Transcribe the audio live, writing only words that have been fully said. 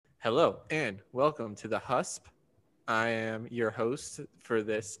Hello and welcome to the Husp. I am your host for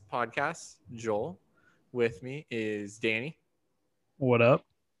this podcast, Joel. With me is Danny What up?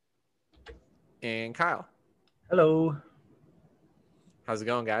 and Kyle. Hello. How's it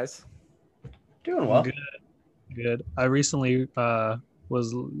going, guys? Doing well. Good, good. I recently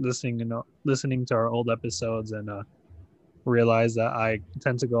was listening to our old episodes and realized that I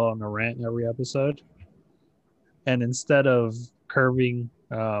tend to go on a rant every episode. And instead of curving,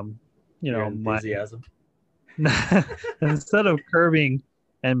 Your my enthusiasm. instead of curving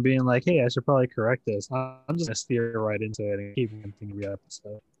and being like, "Hey, I should probably correct this," I'm just gonna steer right into it and keep ranting every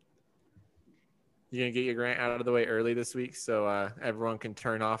episode. You're gonna get your grant out of the way early this week so everyone can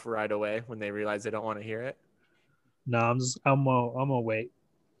turn off right away when they realize they don't want to hear it. No, I'm gonna wait.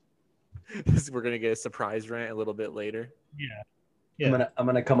 We're gonna get a surprise rant a little bit later. Yeah. I'm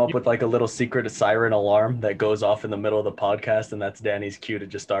gonna come up with like a little secret siren alarm that goes off in the middle of the podcast, and that's Danny's cue to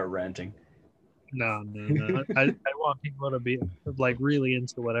just start ranting. No. I want people to be like really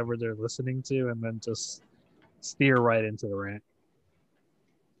into whatever they're listening to and then just steer right into the rant.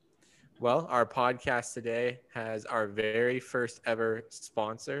 Well, our podcast today has our very first ever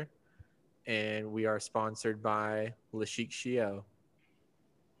sponsor, and we are sponsored by Lashik Shio.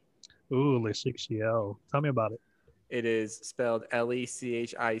 Ooh, Leshikshio. Tell me about it. It is spelled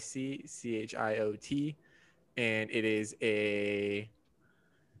LECHICCHIOT, and it is a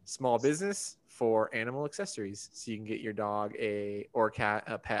small business for animal accessories. So you can get your dog or cat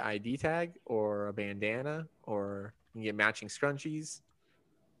a pet ID tag or a bandana, or you can get matching scrunchies,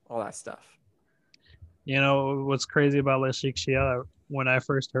 all that stuff. You know what's crazy about Leshikshio? When I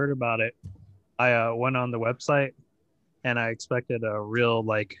first heard about it, I went on the website and I expected a real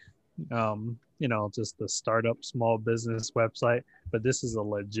just a startup small business website, but this is a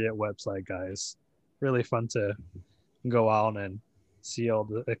legit website, guys. Really fun to go out and see all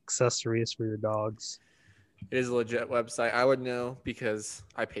the accessories for your dogs. It is a legit website. I would know because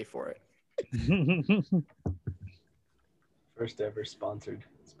I pay for it. First ever sponsors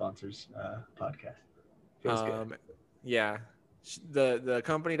podcast. Feels good. Yeah, the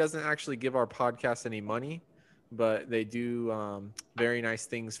company doesn't actually give our podcast any money, but they do very nice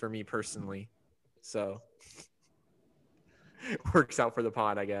things for me personally. So works out for the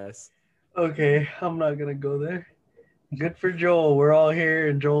pod, I guess. Okay, I'm not gonna go there. Good for Joel. We're all here,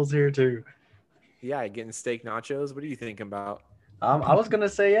 and Joel's here too. Yeah, getting steak nachos. What are you thinking about? I was gonna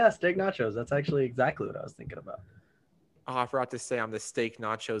say steak nachos. That's actually exactly what I was thinking about. Oh, I forgot to say I'm the steak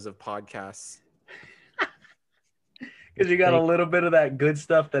nachos of podcasts. Because you got a Steak. little bit of that good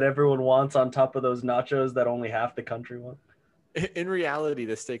stuff that everyone wants on top of those nachos that only half the country wants. In reality,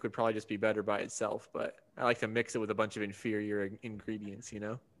 the steak would probably just be better by itself, but I like to mix it with a bunch of inferior ingredients, you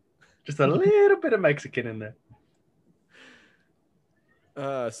know? Just a little bit of Mexican in there.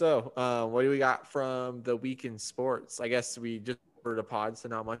 What do we got from the week in sports? I guess we just heard a pod, so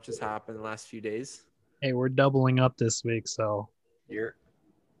not much has happened in the last few days. Hey, we're doubling up this week, so You're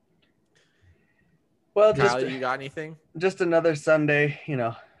well, Kyle, you got anything? just another Sunday,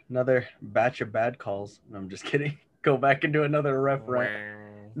 another batch of bad calls. No, I'm just kidding. Go back and do another ref rant.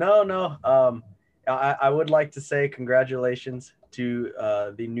 No. I would like to say congratulations to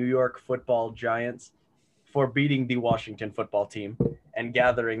the New York Football Giants for beating the Washington football team and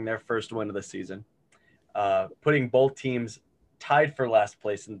gathering their first win of the season, putting both teams tied for last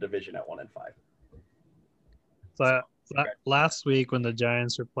place in the division at 1-5. last week when the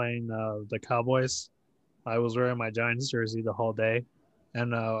Giants were playing the Cowboys, I was wearing my Giants jersey the whole day,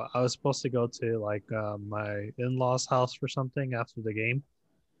 and I was supposed to go to my in-laws' house for something after the game,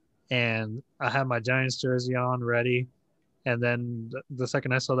 and I had my Giants jersey on ready, and then the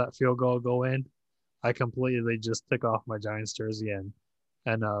second I saw that field goal go in, I completely just took off my Giants jersey and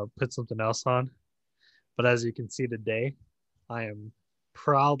put something else on. But as you can see today, I am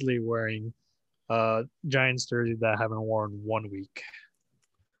proudly wearing a Giants jersey that I haven't worn 1 week.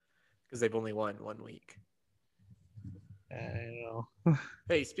 Because they've only won 1 week. I know.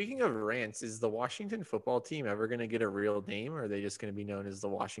 Hey, speaking of rants, is the Washington football team ever going to get a real name, or are they just going to be known as the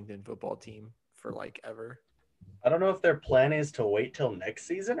Washington football team for ever? I don't know if their plan is to wait till next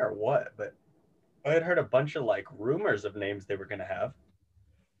season or what, but I had heard a bunch of rumors of names they were going to have.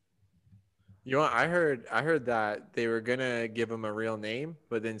 You know what? I heard that they were gonna give him a real name,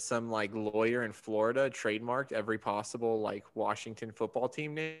 but then some lawyer in Florida trademarked every possible Washington football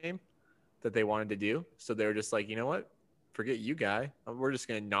team name that they wanted to do. So they were just like, you know what? Forget you, guy. We're just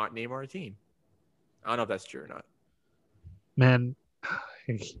gonna not name our team. I don't know if that's true or not. Man,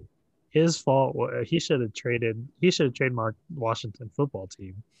 his fault. He should have trademarked Washington football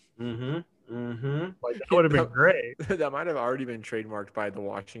team. Mm-hmm. Mm-hmm. Like that would have been great. That might have already been trademarked by the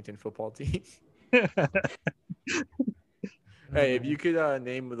Washington football team. Hey, if you could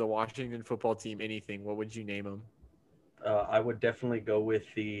name the Washington football team anything, what would you name them? I would definitely go with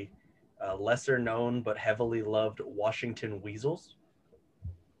the lesser known but heavily loved Washington Weasels,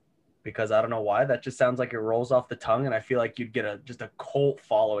 because I don't know why that just sounds like it rolls off the tongue, and I feel like you'd get just a cult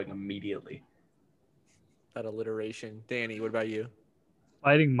following immediately. That alliteration. Danny, what about you?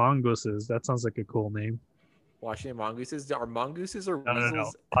 Fighting mongooses. That sounds like a cool name. Washington mongooses? Are mongooses or No.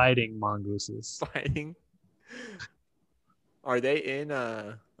 weasels Fighting mongooses. fighting? Are they in?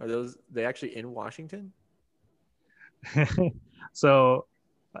 Are they actually in Washington? So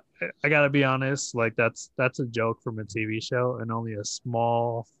I gotta be honest, like that's a joke from a TV show, and only a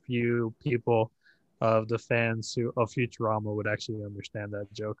small few people of the fans of Futurama would actually understand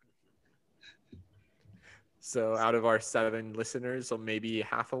that joke. So out of our 7 listeners, so maybe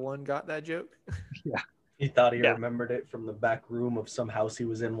half of one got that joke. Yeah, He thought he yeah. remembered it from the back room of some house he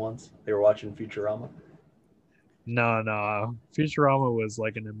was in once. They were watching Futurama. No. Futurama was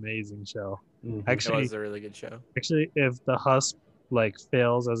like an amazing show. Mm-hmm. It Actually, was a really good show. if the Husk like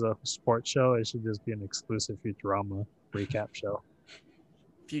fails as a sports show, it should just be an exclusive Futurama recap show.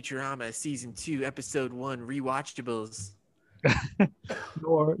 Futurama season 2, episode 1, rewatchables.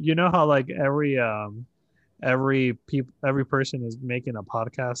 Or you know how like every person is making a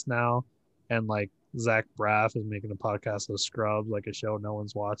podcast now, and like Zach Braff is making a podcast of Scrubs, like a show no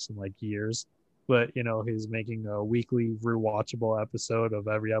one's watched in like years, but he's making a weekly rewatchable episode of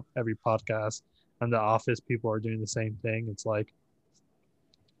every podcast, and the Office people are doing the same thing. It's like,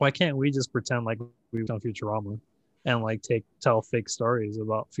 why can't we just pretend like we've done Futurama and like tell fake stories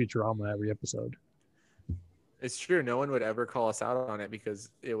about Futurama every episode? It's true. No one would ever call us out on it because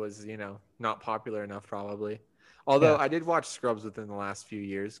it was, not popular enough, probably. Although Yeah. I did watch Scrubs within the last few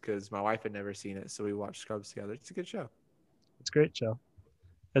years because my wife had never seen it, so we watched Scrubs together. It's a good show. It's a great show.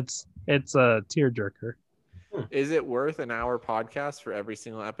 It's a tearjerker. Is it worth an hour podcast for every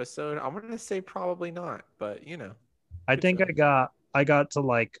single episode? I'm gonna say probably not, but I good think show. I got to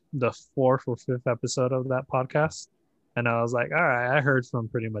like the 4th or 5th episode of that podcast, and I was like, all right, I heard from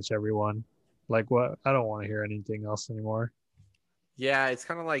pretty much everyone. Like, what? I don't want to hear anything else anymore. Yeah, it's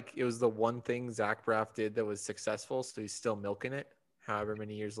kind of like it was the one thing Zach Braff did that was successful, so he's still milking it, however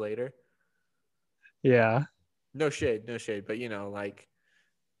many years later. Yeah. No shade, no shade, but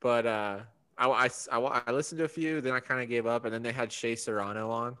but I listened to a few, then I kind of gave up, and then they had Shea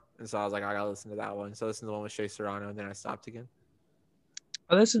Serrano on, and so I was like, I gotta listen to that one. So I listened to the one with Shea Serrano, and then I stopped again.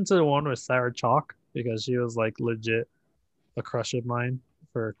 I listened to the one with Sarah Chalk because she was like legit a crush of mine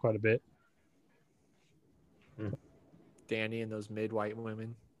for quite a bit. Danny and those mid-white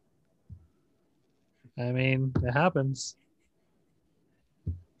women. I mean, it happens.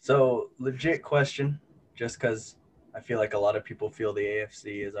 So, legit question, just because I feel like a lot of people feel the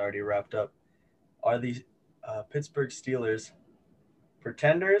AFC is already wrapped up. Are the Pittsburgh Steelers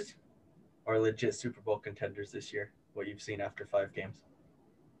pretenders or legit Super Bowl contenders this year? What you've seen after 5 games?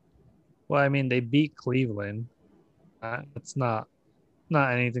 Well, I mean, they beat Cleveland. It's not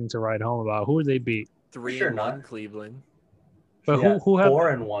anything to write home about. Who did they beat? 3-1 not. Cleveland. But Yeah, who have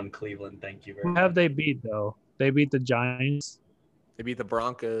 4-1 Cleveland? Thank you very who much. have they beat though? They beat the Giants, They beat the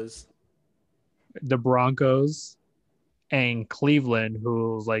Broncos. the Broncos, and Cleveland,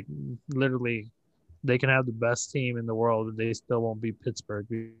 who's like literally they can have the best team in the world, but they still won't beat Pittsburgh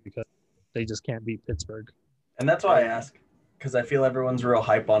because they just can't beat Pittsburgh. And that's why I ask, because I feel everyone's real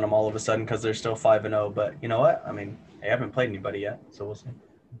hype on them all of a sudden because they're still 5-0. But you know what? I mean, they haven't played anybody yet, so we'll see.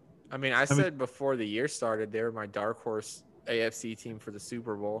 I mean, I said before the year started, they were my dark horse AFC team for the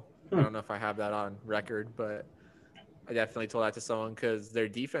Super Bowl. I don't know if I have that on record, but I definitely told that to someone because their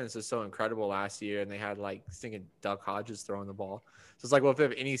defense was so incredible last year, and they had like stinking Duck Hodges throwing the ball. So it's like, well, if they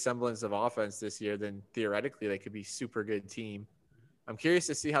have any semblance of offense this year, then theoretically they could be super good team. I'm curious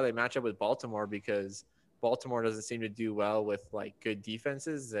to see how they match up with Baltimore because Baltimore doesn't seem to do well with like good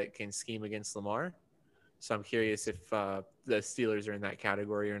defenses that can scheme against Lamar. So I'm curious if the Steelers are in that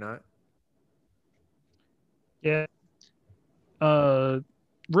category or not. Yeah.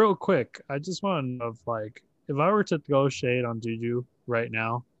 Real quick, I just want to know if I were to throw shade on Juju right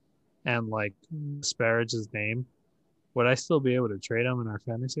now and like disparage his name, would I still be able to trade him in our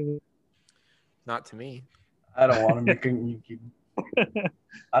fantasy league? Not to me. I don't want him. You keep.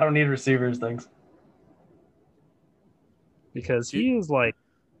 I don't need receivers. Thanks. Because he is like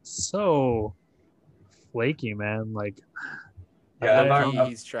so flaky, man. Like, Yeah,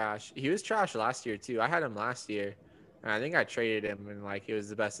 he's trash. He was trash last year too. I had him last year, and I think I traded him, and like it was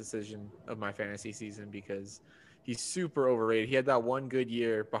the best decision of my fantasy season because He's super overrated. He had that one good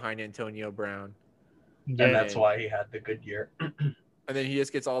year behind Antonio Brown, And Yeah, that's and why he had the good year. then he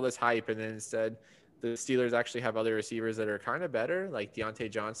just gets all this hype, and then instead the Steelers actually have other receivers that are kind of better, like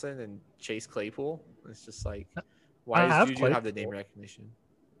Deontay Johnson and Chase Claypool. It's just like, why I does have Juju have the name Claypool. recognition?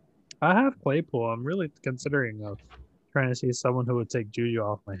 I have Claypool. I'm really considering trying to see someone who would take Juju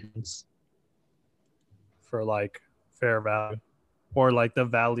off my hands for like fair value, or like the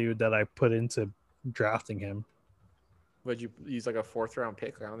value that I put into drafting him. Would you use like a fourth round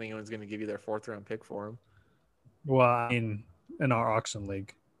pick? I don't think anyone's going to give you their fourth round pick for him. Well, I mean, in our auction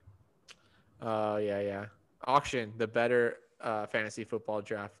league. Yeah. Auction, the better fantasy football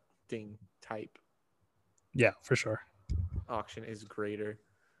drafting type. Yeah, for sure. Auction is greater.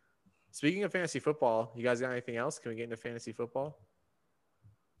 Speaking of fantasy football, you guys got anything else? Can we get into fantasy football?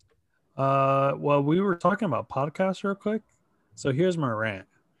 Well, we were talking about podcasts real quick. So here's my rant.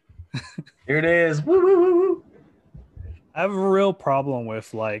 Here it is. Woo, woo, woo, woo. I have a real problem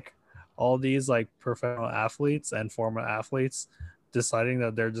with like all these like professional athletes and former athletes deciding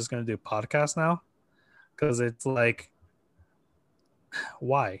that they're just going to do podcasts now, because it's like,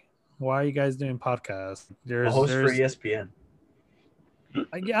 why? Why are you guys doing podcasts? A host for ESPN.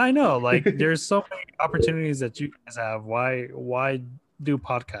 Yeah, I know. Like, there's so many opportunities that you guys have. Why do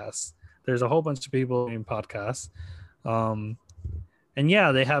podcasts? There's a whole bunch of people doing podcasts. Um, and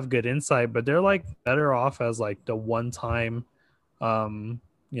yeah, they have good insight, but they're like better off as like the one time, um,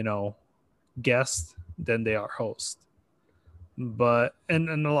 you know, guest than they are host. But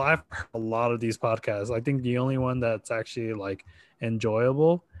and I've heard a lot of these podcasts. I think the only one that's actually like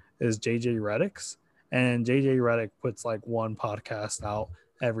enjoyable is JJ Redick's, and JJ Redick puts like one podcast out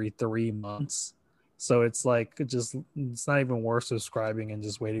every 3 months. So it's like it's not even worth subscribing and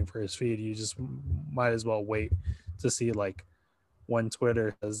just waiting for his feed. You just might as well wait to see like when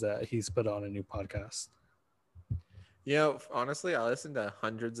Twitter says that he's put on a new podcast. You know, honestly, I listen to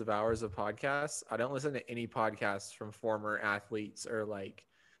hundreds of hours of podcasts. I don't listen to any podcasts from former athletes or like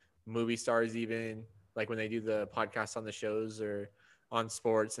movie stars, even like when they do the podcast on the shows or on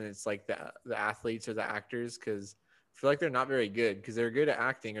sports, and it's like the athletes or the actors, because I feel like they're not very good because they're good at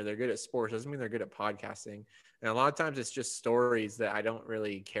acting or they're good at sports. Doesn't mean they're good at podcasting. And a lot of times it's just stories that I don't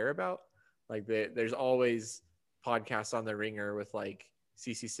really care about. Like there's always podcasts on the Ringer with like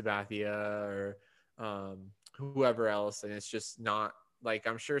CC Sabathia or whoever else, and it's just not like,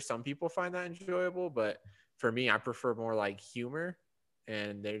 I'm sure some people find that enjoyable, but for me, I prefer more like humor,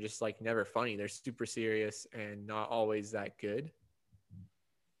 and they're just like never funny. They're super serious and not always that good.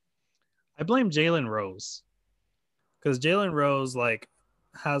 I blame Jalen Rose, because Jalen Rose like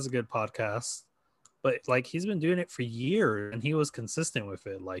has a good podcast, but like he's been doing it for years and he was consistent with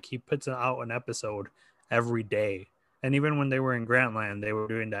it. Like he puts out an episode every day, and even when they were in Grantland, they were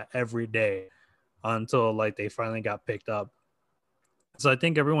doing that every day until like they finally got picked up. So I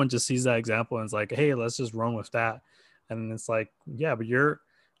think everyone just sees that example and it's like, hey, let's just run with that. And it's like, yeah, but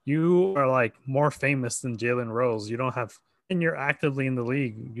you are like more famous than Jalen Rose. You don't have, and you're actively in the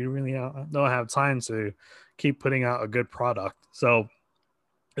league. You really don't have time to keep putting out a good product. So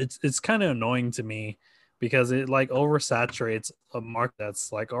it's kind of annoying to me because it like oversaturates a market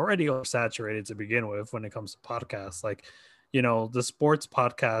that's like already oversaturated to begin with when it comes to podcasts. Like, the sports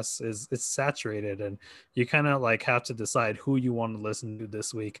podcast is it's saturated, and you kind of like have to decide who you want to listen to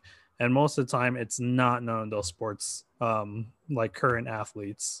this week. And most of the time it's not none of those sports like current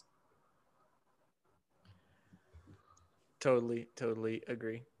athletes. Totally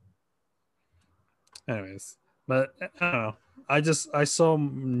agree. Anyways, but I don't know. I saw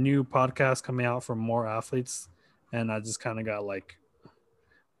new podcasts coming out from more athletes, and I just kind of got like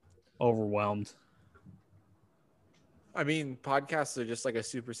overwhelmed. I mean, podcasts are just like a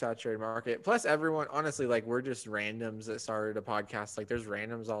super saturated market. Plus, everyone, honestly, like we're just randoms that started a podcast. Like there's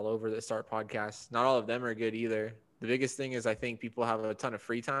randoms all over that start podcasts. Not all of them are good either. The biggest thing is I think people have a ton of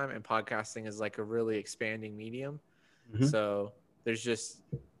free time, and podcasting is like a really expanding medium. Mm-hmm. So there's just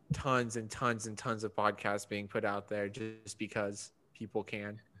tons and tons and tons of podcasts being put out there just because people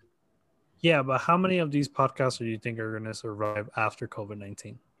can. Yeah, but how many of these podcasts do you think are going to survive after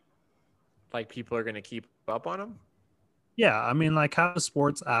COVID-19? Like people are going to keep up on them. Yeah, I mean, like how the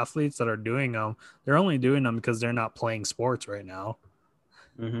sports athletes that are doing them, they're only doing them because they're not playing sports right now.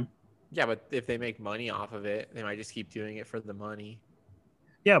 Mm-hmm. Yeah, but if they make money off of it, they might just keep doing it for the money.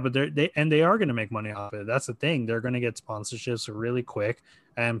 Yeah, but they are going to make money off it. That's the thing. They're going to get sponsorships really quick,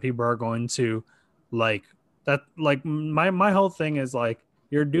 and people are going to like that. Like my whole thing is like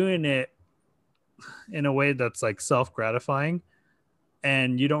you're doing it in a way that's like self-gratifying,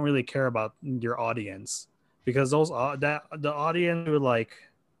 and you don't really care about your audience, because those that the audience who like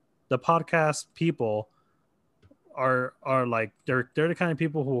the podcast people are like they're the kind of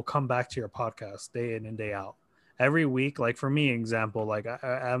people who will come back to your podcast day in and day out every week. Like for me, example, like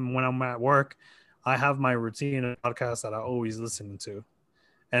when I'm at work, I have my routine of podcasts that I always listen to.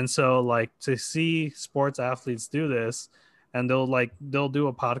 And so like to see sports athletes do this, and they'll do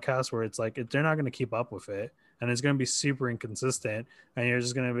a podcast where it's like they're not going to keep up with it, and it's going to be super inconsistent, and you're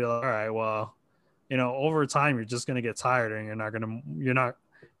just going to be like, all right, well, over time you're just going to get tired, and you're not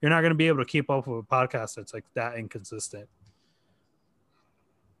going to be able to keep up with a podcast that's like that inconsistent.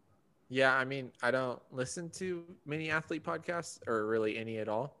 Yeah, I mean, I don't listen to many athlete podcasts or really any at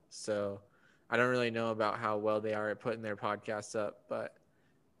all. So I don't really know about how well they are at putting their podcasts up. But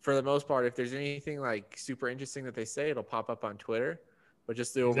for the most part, if there's anything like super interesting that they say, it'll pop up on Twitter. But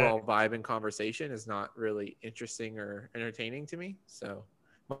just the overall vibe and conversation is not really interesting or entertaining to me. So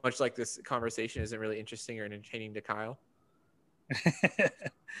much like this conversation isn't really interesting or entertaining to Kyle.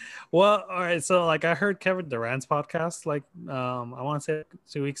 Well, all right. So like I heard Kevin Durant's podcast like I want to say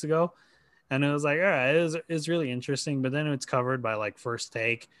 2 weeks ago, and it was like, all right, it's really interesting, but then it's covered by like First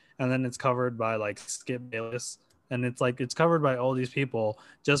Take, and then it's covered by like Skip Bayless, and it's like it's covered by all these people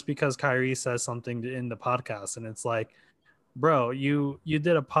just because Kyrie says something in the podcast, and it's like, bro, you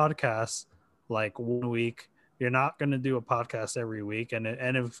did a podcast like 1 week. You're not gonna do a podcast every week, and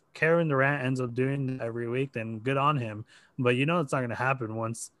if Kevin Durant ends up doing that every week, then good on him. But it's not gonna happen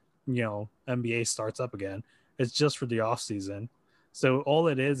once NBA starts up again. It's just for the off season. So all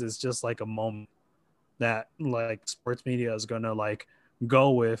it is just like a moment that like sports media is gonna like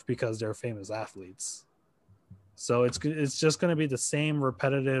go with because they're famous athletes. So it's just going to be the same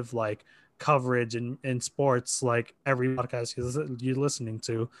repetitive like coverage in sports like every podcast you're listening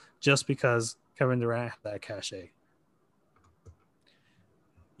to just because Kevin Durant had that cachet.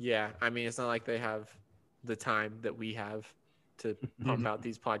 Yeah, I mean, it's not like they have the time that we have to pump out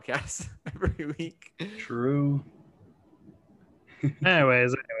these podcasts every week. True.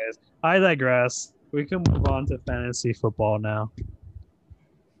 anyways, I digress. We can move on to fantasy football now.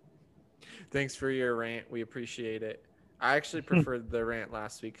 Thanks for your rant. We appreciate it. I actually preferred the rant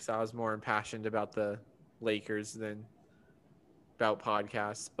last week because I was more impassioned about the Lakers than about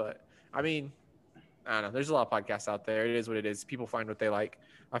podcasts. But I mean, I don't know. There's a lot of podcasts out there. It is what it is. People find what they like.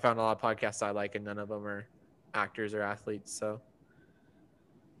 I found a lot of podcasts I like, and none of them are actors or athletes. So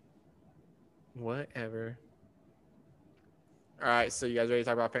whatever. All right. So you guys ready to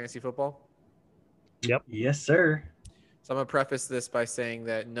talk about fantasy football? Yep. Yes, sir. So I'm going to preface this by saying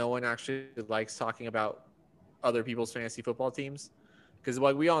that no one actually likes talking about other people's fantasy football teams. Because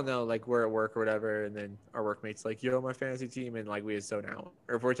like we all know, like we're at work or whatever, and then our workmates like, yo, my fantasy team, and like we just zone out.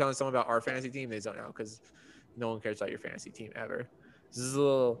 Or if we're telling someone about our fantasy team, they zone out because no one cares about your fantasy team ever. This is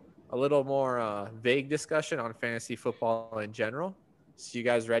a little more vague discussion on fantasy football in general. So you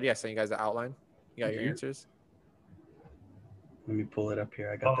guys ready? I sent you guys the outline. You got your answers? Let me pull it up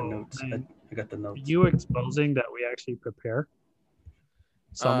here. I got the notes. Man. I got the notes. You exposing that we actually prepare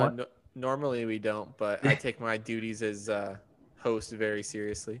somewhat? Normally we don't, but I take my duties as host very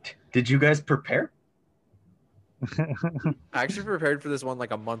seriously. Did you guys prepare? I actually prepared for this one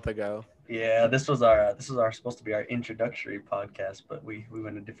like a month ago. Yeah, this was supposed to be our introductory podcast, but we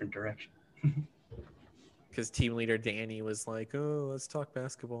went a different direction. Because team leader Danny was like, "Oh, let's talk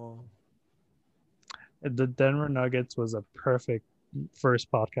basketball." The Denver Nuggets was a perfect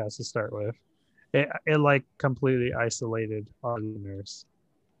first podcast to start with. It like completely isolated our listeners.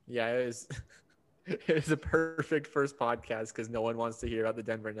 Yeah, it was. It was a perfect first podcast because no one wants to hear about the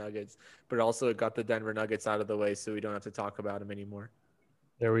Denver Nuggets, but also it got the Denver Nuggets out of the way, so we don't have to talk about them anymore.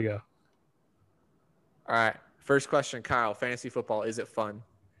 There we go. All right, first question, Kyle. Fantasy football, is it fun?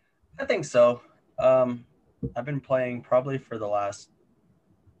 I think so. I've been playing probably for the last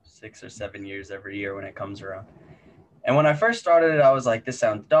 6 or 7 years every year when it comes around. And when I first started it, I was like, this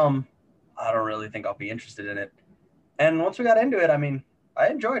sounds dumb. I don't really think I'll be interested in it. And once we got into it, I mean, I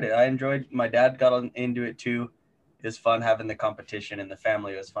enjoyed it. My dad got into it too. It was fun having the competition, and the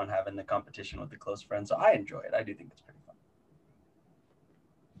family was fun having the competition with the close friends. So I enjoy it. I do think it's pretty fun.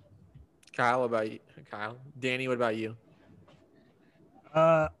 Kyle, what about you? Kyle, Danny, what about you?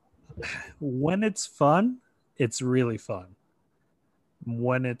 When it's fun, it's really fun.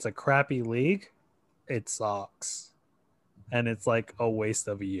 When it's a crappy league, it sucks. And it's like a waste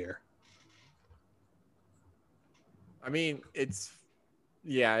of a year. I mean,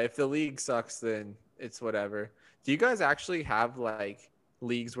 if the league sucks, then it's whatever. Do you guys actually have like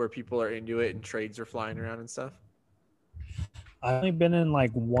leagues where people are into it and trades are flying around and stuff? I've only been in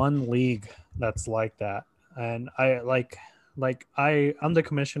like one league that's like that. And I'm the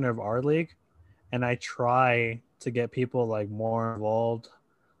commissioner of our league, and I try to get people like more involved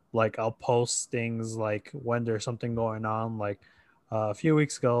like I'll post things like when there's something going on. Like a few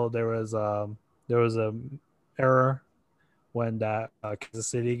weeks ago, there was a error when that Kansas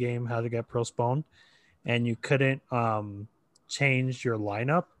City game had to get postponed, and you couldn't change your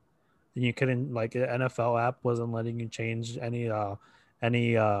lineup, and you couldn't like the NFL app wasn't letting you change any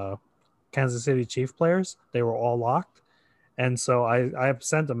Kansas City Chief players. They were all locked. And so I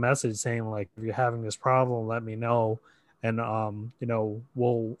sent a message saying like if you're having this problem, let me know, and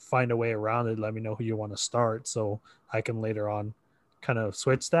we'll find a way around it. Let me know who you want to start so I can later on kind of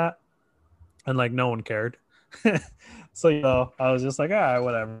switch that. And like no one cared. So I was just like,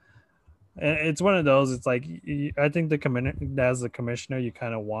 whatever. And it's one of those. It's like I think as the commissioner, you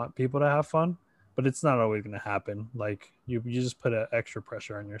kind of want people to have fun, but it's not always going to happen. Like you just put extra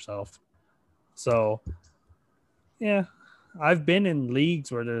pressure on yourself. So yeah, I've been in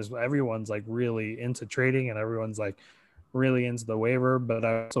leagues where there's everyone's like really into trading and everyone's like really into the waiver, but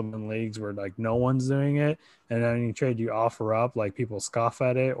I've also been in leagues where like no one's doing it, and then you trade, you offer up, like people scoff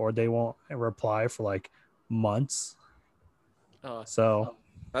at it or they won't reply for like months. Oh, So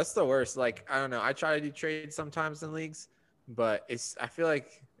that's the worst. Like, I don't know. I try to do trades sometimes in leagues, but I feel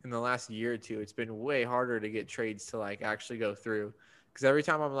like in the last year or two, it's been way harder to get trades to like actually go through. Because every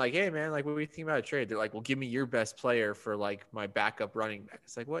time I'm like, hey man, like what do you think about a trade? They're like, well, give me your best player for like my backup running back.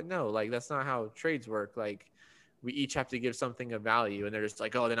 It's like, what? No, like that's not how trades work. Like we each have to give something of value, and they're just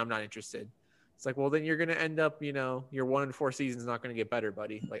like, oh, then I'm not interested. It's like, well, then you're gonna end up, your 1 in 4 seasons not gonna get better,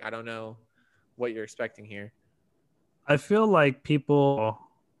 buddy. Like I don't know what you're expecting here. I feel like people,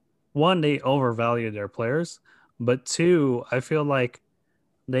 one, they overvalue their players, but two, I feel like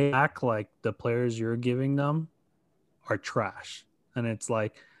they act like the players you're giving them are trash. And it's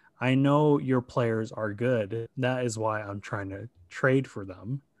like, I know your players are good. That is why I'm trying to trade for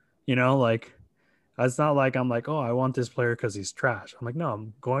them. Like it's not like I'm like, oh, I want this player because he's trash. I'm like, no,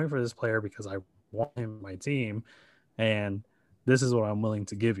 I'm going for this player because I want him on my team, and this is what I'm willing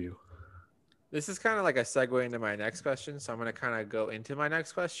to give you. This is kind of like a segue into my next question. So I'm going to kind of go into my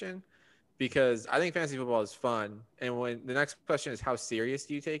next question because I think fantasy football is fun. And when the next question is how serious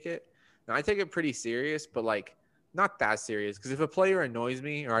do you take it? And I take it pretty serious, but like not that serious. Because if a player annoys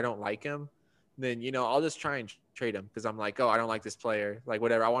me or I don't like him, then I'll just try and trade him because I'm like, oh, I don't like this player. Like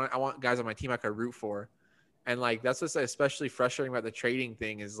whatever. I want guys on my team I could root for. And like that's what's especially frustrating about the trading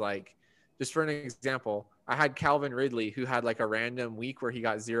thing is like, just for an example, I had Calvin Ridley who had like a random week where he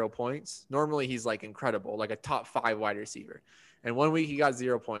got 0 points. Normally he's like incredible, like a top 5 wide receiver. And one week he got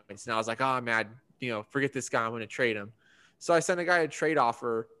 0 points. And I was like, oh, I'm mad. Forget this guy. I'm going to trade him. So I sent a guy a trade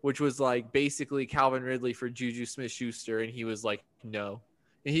offer, which was like basically Calvin Ridley for Juju Smith-Schuster. And he was like, no.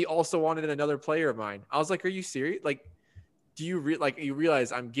 And he also wanted another player of mine. I was like, are you serious? Like, do you you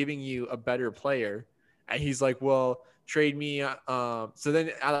realize I'm giving you a better player? And he's like, well, trade me. So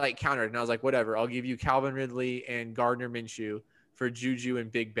then I like countered and I was like, whatever, I'll give you Calvin Ridley and Gardner Minshew for Juju and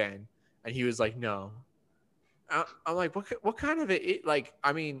Big Ben. And he was like, no. I'm like, what kind of it? Like,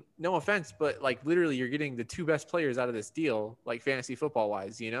 I mean, no offense, but like literally you're getting the 2 best players out of this deal, like fantasy football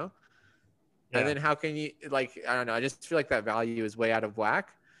wise. And Yeah. then how can you like, I don't know. I just feel like that value is way out of whack.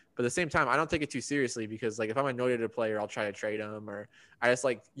 But at the same time, I don't take it too seriously because like if I'm annoyed at a player, I'll try to trade him or I just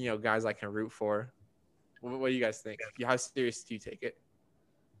like, guys I can root for. What do you guys think? How serious do you take it?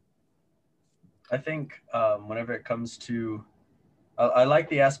 I think whenever it comes to, I like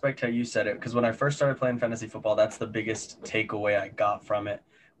the aspect how you said it, because when I first started playing fantasy football, that's the biggest takeaway I got from it,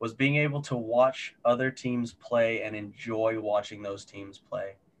 was being able to watch other teams play and enjoy watching those teams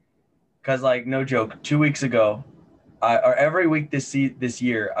play. Because like no joke, 2 weeks ago, or every week this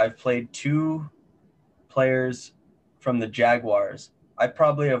year, I've played two players from the Jaguars. I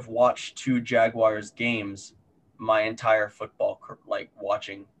probably have watched two Jaguars games my entire football like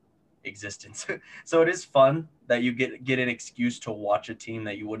watching existence. So it is fun that you get an excuse to watch a team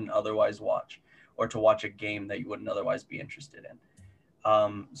that you wouldn't otherwise watch, or to watch a game that you wouldn't otherwise be interested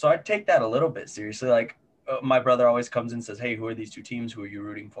in. So I take that a little bit seriously. Like my brother always comes and says, "Hey, who are these two teams? Who are you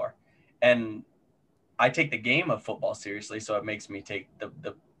rooting for?" And I take the game of football seriously, so it makes me take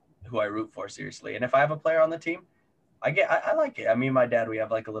the who I root for seriously. And if I have a player on the team, I like it. I mean, my dad, we have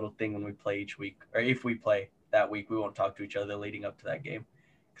like a little thing when we play each week, or if we play that week, we won't talk to each other leading up to that game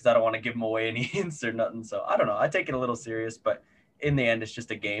because I don't want to give them away any hints or nothing. So I don't know. I take it a little serious, but in the end, it's just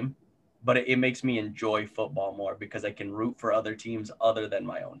a game. But it makes me enjoy football more because I can root for other teams other than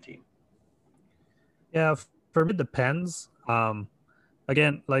my own team. Yeah, for me it depends.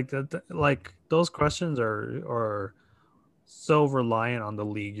 Again, like like those questions are so reliant on the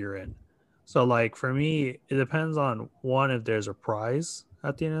league you're in. So like for me, it depends on one, if there's a prize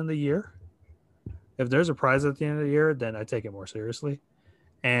at the end of the year. If there's a prize at the end of the year, then I take it more seriously.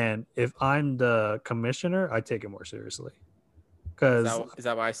 And if I'm the commissioner, I take it more seriously. Because Is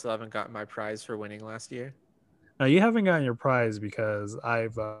that why I still haven't gotten my prize for winning last year? now you haven't gotten your prize because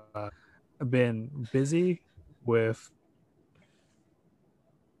I've been busy with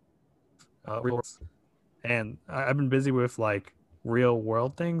real world, and I've been busy with like real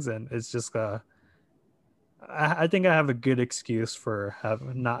world things, and it's just I think I have a good excuse for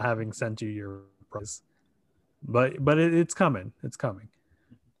not having sent you your prize, but it's coming. It's coming.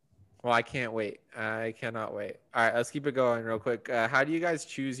 Well, I can't wait. I cannot wait. All right, let's keep it going real quick. How do you guys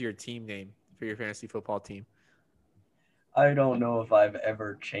choose your team name for your fantasy football team? I don't know if I've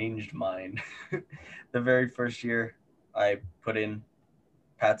ever changed mine. The very first year, I put in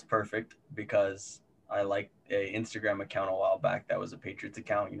Pat's Perfect because I liked a Instagram account a while back that was a Patriots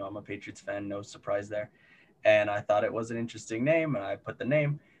account. You know, I'm a Patriots fan, no surprise there. And I thought it was an interesting name, and I put the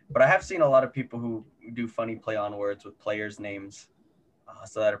name. But I have seen a lot of people who do funny play on words with players' names,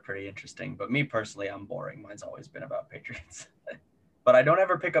 so that are pretty interesting. But me personally, I'm boring. Mine's always been about Patriots. But I don't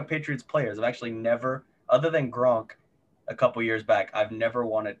ever pick up Patriots players. I've actually never, other than Gronk, a couple years back, I've never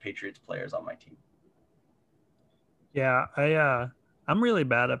wanted Patriots players on my team. Yeah, I'm really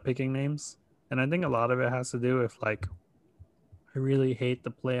bad at picking names, and I think a lot of it has to do with like I really hate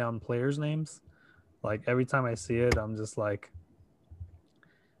the play on players' names. Like every time I see it, I'm just like,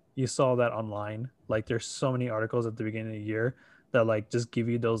 you saw that online. Like there's so many articles at the beginning of the year that like just give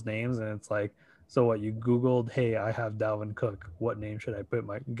you those names, and it's like, so what? You Googled, hey, I have Dalvin Cook. What name should I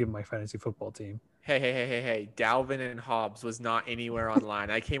give my fantasy football team? Hey. Dalvin and Hobbs was not anywhere online.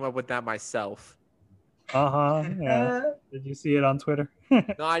 I came up with that myself. Uh huh. Yeah. Did you see it on Twitter? No,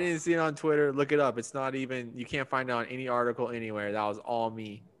 I didn't see it on Twitter. Look it up. It's not even, you can't find it on any article anywhere. That was all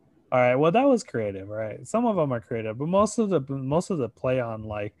me. All right. Well, that was creative, right? Some of them are creative, but most of the play on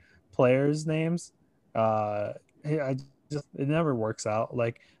like players' names, uh, I just it never works out.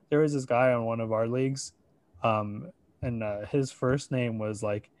 Like there was this guy on one of our leagues, um, and his first name was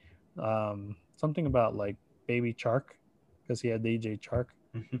like, something about like Baby Chark, because he had DJ Chark,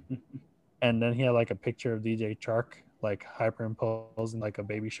 and then he had like a picture of DJ Chark like hyperimposed in like a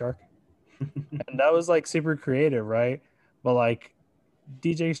baby shark, and that was like super creative, right? But like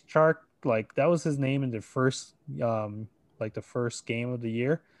DJ Chark, like that was his name in the first like the first game of the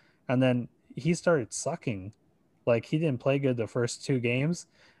year, and then he started sucking. Like he didn't play good the first two games,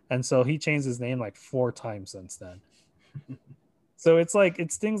 and so he changed his name like four times since then. So it's like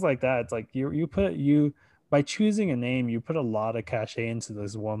it's things like that. It's like you put you by choosing a name, you put a lot of cachet into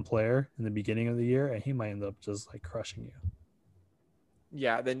this one player in the beginning of the year, and he might end up just like crushing you.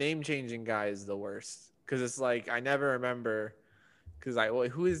 Yeah, the name changing guy is the worst because it's like I never remember because well,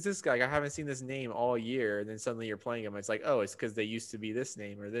 who is this guy? I haven't seen this name all year, and then suddenly you're playing him. It's like, oh, it's because they used to be this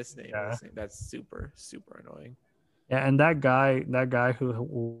name or this name or Yeah, this name. That's super annoying. yeah, and that guy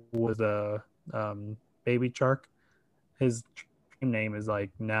who was a baby shark, his team name is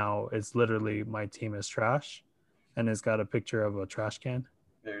like now it's literally my team is trash, and it's got a picture of a trash can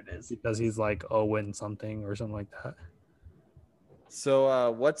There it is. because he's like Owen something or something like that.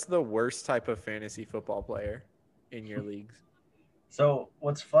 So, what's the worst type of fantasy football player in your leagues? So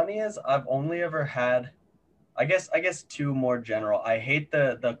what's funny is I've only ever had, I guess two more general. I hate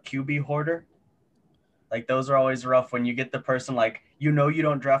the QB hoarder. Like those are always rough when you get the person like you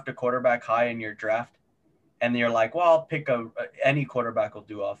don't draft a quarterback high in your draft, and you're like, well, I'll pick any quarterback will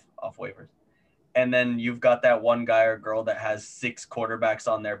do off waivers, and then you've got that one guy or girl that has six quarterbacks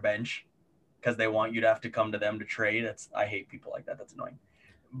on their bench because they want you to have to come to them to trade. I hate people like that. That's annoying.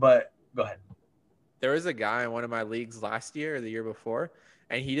 But go ahead. There was a guy in one of my leagues last year or the year before,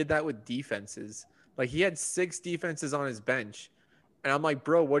 and he did that with defenses. Like he had six defenses on his bench. And I'm like,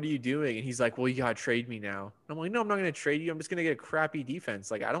 bro, what are you doing? And he's like, well, you gotta trade me now. And I'm like, no, I'm not gonna trade you. I'm just gonna get a crappy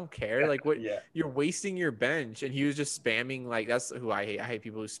defense. Like, I don't care. Like, what Yeah. you're wasting your bench. And he was just spamming, like, that's who I hate. I hate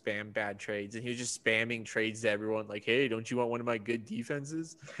people who spam bad trades. And he was just spamming trades to everyone, like, hey, don't you want one of my good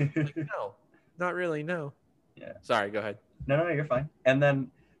defenses? I'm like, no, not really, no. Yeah. Sorry, go ahead. No, you're fine. And then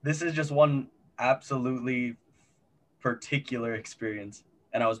this is just one absolutely particular experience,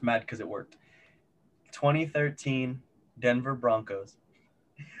 and I was mad because it worked. 2013 Denver Broncos.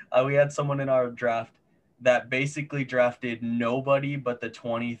 We had someone in our draft that basically drafted nobody but the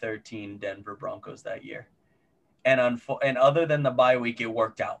 2013 Denver Broncos that year. And other than the bye week, it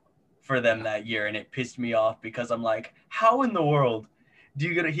worked out for them that year, and it pissed me off because I'm like, how in the world do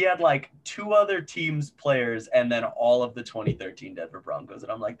you get? He had like two other teams' players, and then all of the 2013 Denver Broncos,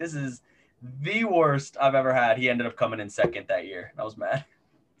 and I'm like, this is the worst I've ever had. He ended up coming in second that year, and I was mad.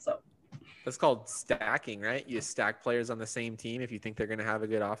 So That's called stacking, right? You stack players on the same team if you think they're gonna have a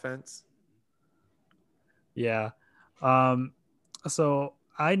good offense. Yeah. Um, so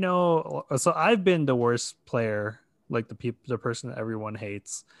I know. So I've been the worst player, like the person that everyone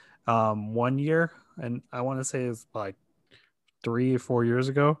hates. One year, and I want to say it's like 3 or 4 years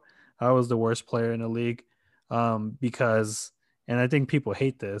ago, I was the worst player in the league. Because, and I think people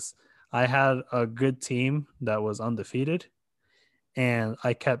hate this. I had a good team that was undefeated, and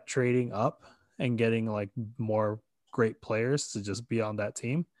I kept trading up and getting like more great players to just be on that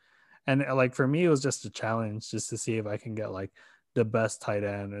team. And like for me, it was just a challenge just to see if I can get like the best tight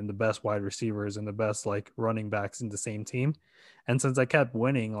end and the best wide receivers and the best like running backs in the same team. And since I kept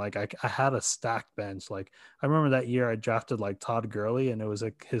winning, like I had a stacked bench. Like I remember that year I drafted like Todd Gurley, and it was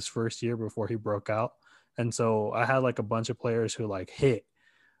like his first year before he broke out. And so I had like a bunch of players who like hit,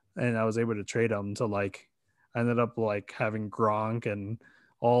 and I was able to trade them to like I ended up like having Gronk and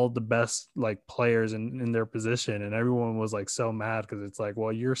all the best like players in their position, and everyone was like so mad because it's like,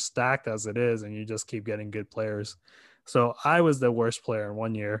 well, you're stacked as it is and you just keep getting good players. So I was the worst player in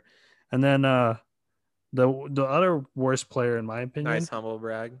one year. And then the other worst player in my Nice opinion. humble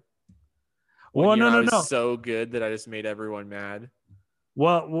brag. One Well, year no, I no, was no. so good that I just made everyone mad.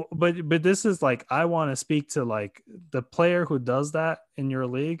 Well, but this is like I want to speak to like the player who does that in your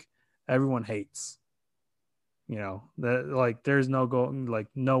league, everyone hates. You know, that like there's no going like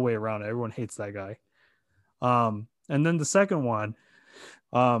no way around it. Everyone hates that guy. And then the second one,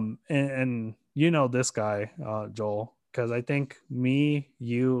 and you know this guy, Joel, because I think me,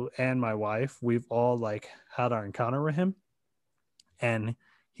 you, and my wife, we've all like had our encounter with him, and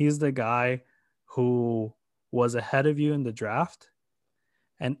he's the guy who was ahead of you in the draft,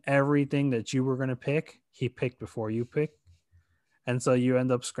 and everything that you were gonna pick, he picked before you picked, and so you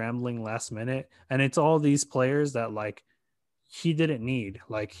end up scrambling last minute, and it's all these players that like he didn't need.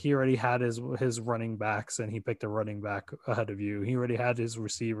 Like he already had his running backs and he picked a running back ahead of you. He already had his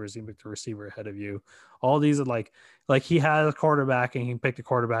receivers, he picked a receiver ahead of you. All these are like he had a quarterback and he picked a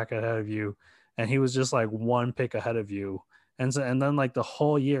quarterback ahead of you, and he was just like one pick ahead of you. And so and then like the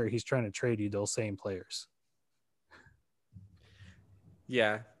whole year he's trying to trade you those same players.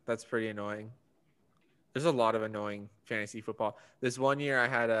 Yeah, that's pretty annoying. There's a lot of annoying fantasy football. This one year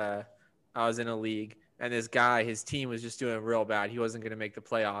I was in a league, and this guy, his team was just doing real bad. He wasn't going to make the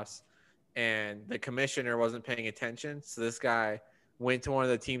playoffs, and the commissioner wasn't paying attention. So this guy went to one of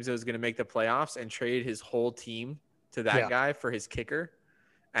the teams that was going to make the playoffs and traded his whole team to that Yeah. guy for his kicker.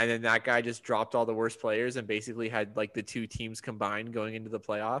 And then that guy just dropped all the worst players and basically had like the two teams combined going into the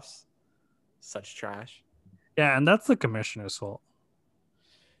playoffs. Such trash. Yeah, and that's the commissioner's fault.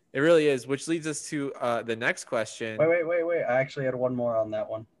 It really is, which leads us to the next question. Wait. I actually had one more on that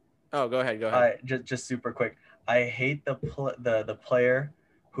one. Oh, go ahead. Go ahead. I just super quick. I hate the player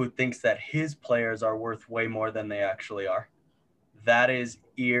who thinks that his players are worth way more than they actually are. That is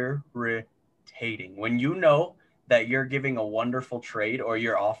irritating. When you know that you're giving a wonderful trade or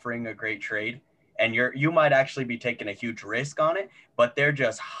you're offering a great trade and you might actually be taking a huge risk on it, but they're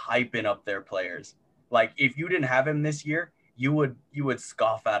just hyping up their players. Like if you didn't have him this year, you would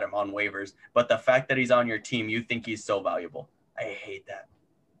scoff at him on waivers, but the fact that he's on your team, you think he's so valuable. I hate that.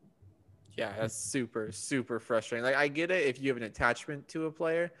 Yeah, that's super, super frustrating. Like, I get it if you have an attachment to a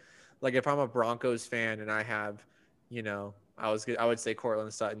player. Like, if I'm a Broncos fan and I have, I would say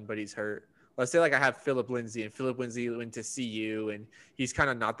Cortland Sutton, but he's hurt. Let's say like I have Philip Lindsay, and Philip Lindsay went to CU, and he's kind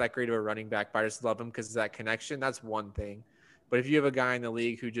of not that great of a running back, but I just love him because of that connection. That's one thing. But if you have a guy in the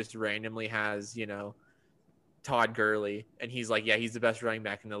league who just randomly has, Todd Gurley, and he's like, yeah, he's the best running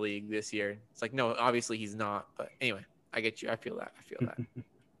back in the league this year. It's like, no, obviously he's not. But anyway, I get you. I feel that.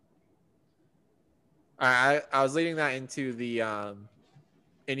 I was leading that into the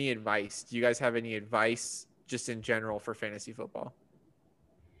any advice. Do you guys have any advice just in general for fantasy football?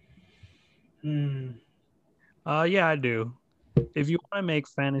 Yeah, I do. If you want to make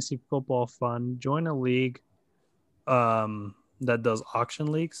fantasy football fun, join a league that does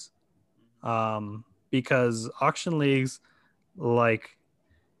auction leagues. Because auction leagues, like,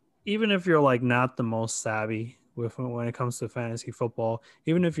 even if you're like not the most savvy with when it comes to fantasy football,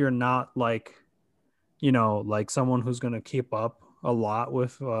 even if you're not like, like someone who's going to keep up a lot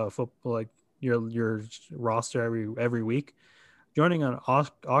with football, like your roster every week, joining an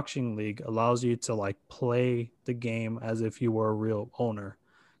auction league allows you to like play the game as if you were a real owner,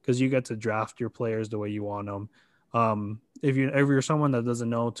 because you get to draft your players the way you want them. If you're someone that doesn't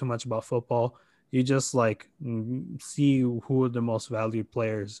know too much about football, you just like see who are the most valued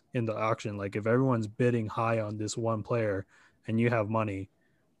players in the auction. Like if everyone's bidding high on this one player and you have money,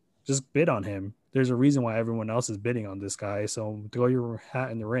 just bid on him. There's a reason why everyone else is bidding on this guy, so throw your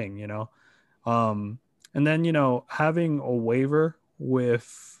hat in the ring. um, and then having a waiver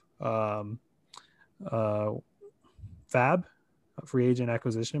with uh, Fab, free agent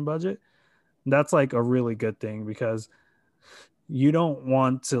acquisition budget, that's like a really good thing because you don't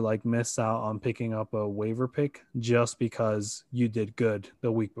want to like miss out on picking up a waiver pick just because you did good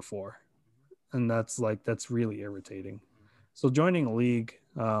the week before. And that's really irritating. So joining a league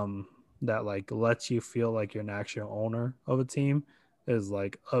that like lets you feel like you're an actual owner of a team is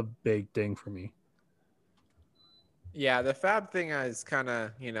like a big thing for me. Yeah, the Fab thing is kind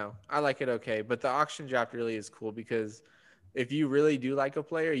of, I like it okay, but the auction draft really is cool because if you really do like a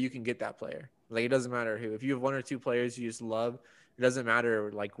player, you can get that player. Like it doesn't matter who. If you have one or two players you just love, it doesn't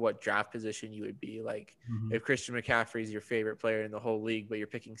matter like what draft position you would be. Like Mm-hmm. if Christian McCaffrey is your favorite player in the whole league, but you're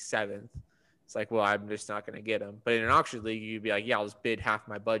picking seventh, it's like, well, I'm just not going to get him. But in an auction league, you'd be like, yeah, I'll just bid half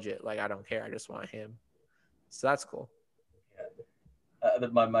my budget. Like I don't care. I just want him. So that's cool.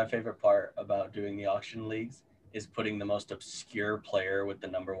 My favorite part about doing the auction leagues is putting the most obscure player with the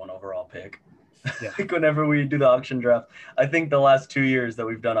number one overall pick. Yeah. Like whenever we do the auction draft, I think the last 2 years that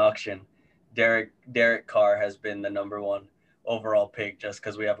we've done auction, Derek Carr has been the number one overall pick just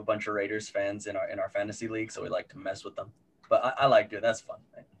because we have a bunch of Raiders fans in our fantasy league, so we like to mess with them. But I like doing that's fun.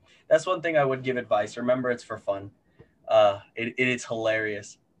 Right? That's one thing I would give advice. Remember, it's for fun. It is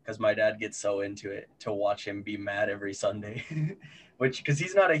hilarious because my dad gets so into it to watch him be mad every Sunday, which because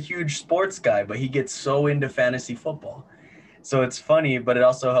he's not a huge sports guy, but he gets so into fantasy football. So it's funny, but it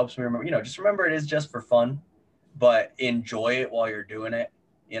also helps me remember, just remember it is just for fun, but enjoy it while you're doing it.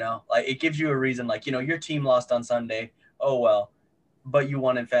 Like it gives you a reason, like, your team lost on Sunday. Oh, well, but you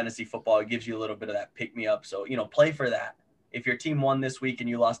won in fantasy football. It gives you a little bit of that pick me up. So, play for that. If your team won this week and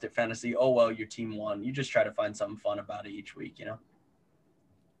you lost at fantasy, oh, well, your team won. You just try to find something fun about it each week.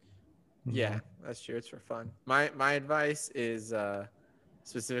 Yeah, that's true. It's for fun. My advice is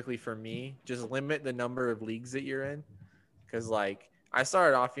specifically for me, just limit the number of leagues that you're in. Because like I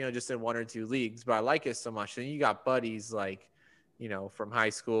started off, just in one or two leagues, but I like it so much. Then you got buddies like, from high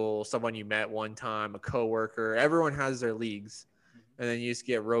school, someone you met one time, a coworker. Everyone has their leagues, and then you just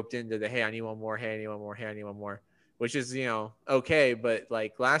get roped into the hey, I need one more, hey, I need one more, hey, I need one more, which is okay. But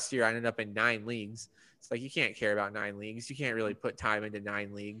like last year, I ended up in 9 leagues. It's like you can't care about 9 leagues. You can't really put time into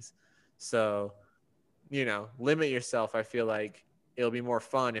 9 leagues. So, limit yourself. I feel like it'll be more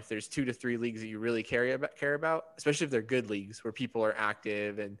fun if there's 2 to 3 leagues that you really care about, especially if they're good leagues where people are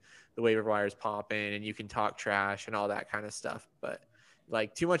active and the waiver wires pop in and you can talk trash and all that kind of stuff. But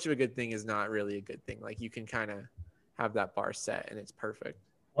like too much of a good thing is not really a good thing. Like you can kind of have that bar set and it's perfect.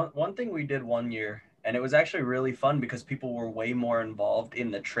 One thing we did one year, and it was actually really fun because people were way more involved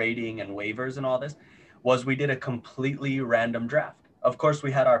in the trading and waivers and all this, was we did a completely random draft. Of course,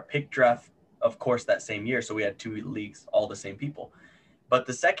 we had our pick draft, of course, that same year. So we had 2 leagues, all the same people. But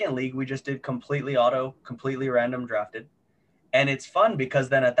the second league, we just did completely random drafted. And it's fun because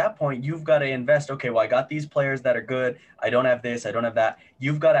then at that point, you've got to invest. Okay, well, I got these players that are good. I don't have this. I don't have that.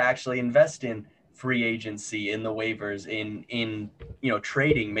 You've got to actually invest in free agency, in the waivers, in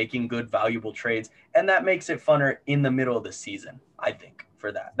trading, making good, valuable trades. And that makes it funner in the middle of the season, I think,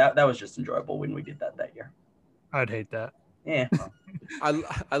 for that. That was just enjoyable when we did that year. I'd hate that. Yeah. I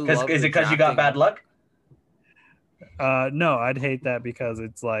love Is it because you got bad luck? No, I'd hate that because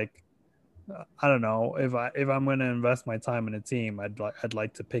it's like I don't know if I'm going to invest my time in a team, I'd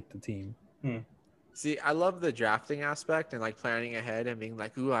like to pick the team. See, I love the drafting aspect and like planning ahead and being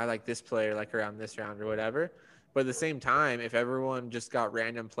like, ooh, I like this player like around this round or whatever. But at the same time, if everyone just got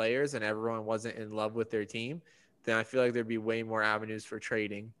random players and everyone wasn't in love with their team, then I feel like there'd be way more avenues for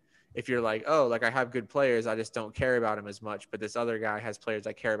trading. If you're like, oh, like I have good players, I just don't care about them as much, but this other guy has players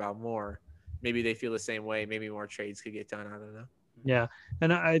I care about more. Maybe they feel the same way. Maybe more trades could get done. I don't know. Yeah,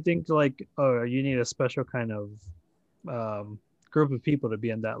 and I think like you need a special kind of group of people to be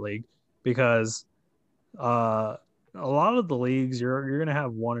in that league because a lot of the leagues you're gonna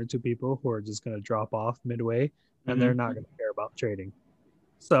have 1 or 2 people who are just gonna drop off midway and they're not gonna care about trading.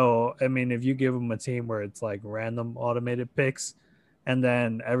 So I mean, if you give them a team where it's like random automated picks, and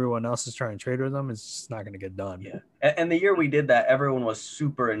then everyone else is trying to trade with them, it's just not gonna get done. Yeah, and the year we did that, everyone was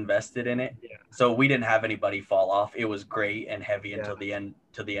super invested in it. Yeah. So we didn't have anybody fall off. It was great and heavy until the end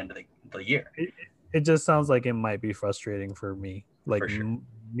of the year. It just sounds like it might be frustrating for me, like For sure.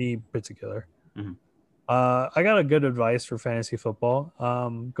 me in particular. Mhm. I got a good advice for fantasy football.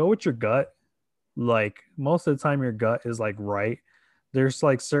 Go with your gut. Like most of the time, your gut is like right. There's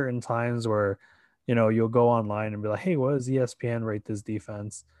like certain times where, you'll go online and be like, "Hey, what does ESPN rate this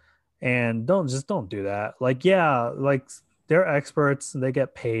defense?" And don't do that. Like, yeah, like they're experts. They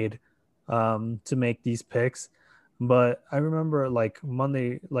get paid to make these picks. But I remember like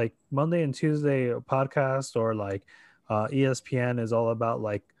Monday and Tuesday podcast or ESPN is all about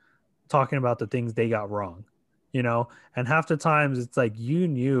like talking about the things they got wrong. you know, and half the times it's like you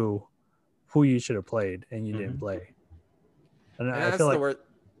knew who you should have played and you didn't Mm-hmm. play. And And I feel like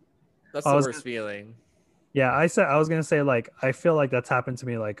that's I the was worst feeling. yeah, I was gonna say like I feel like that's happened to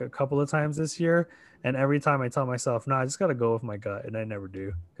me like a couple of times this year, and every time I tell myself, no, I just gotta go with my gut, and I never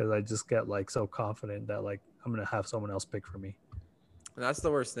do because I just get like so confident that like I'm gonna have someone else pick for me. And that's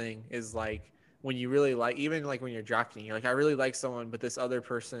the worst thing is like when you really like, even like when you're drafting, you're like, I really like someone, but this other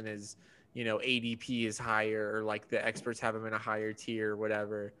person is, ADP is higher, or like the experts have them in a higher tier or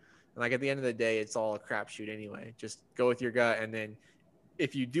whatever. And like at the end of the day, it's all a crapshoot anyway. Just go with your gut. And then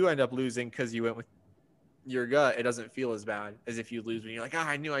if you do end up losing because you went with your gut, it doesn't feel as bad as if you lose when you're like,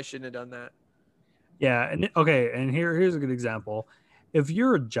 I knew I shouldn't have done that. Yeah, and okay, and here's a good example. If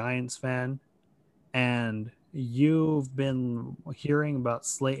you're a Giants fan and you've been hearing about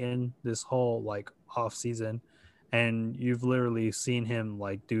Slayton this whole like off season, and you've literally seen him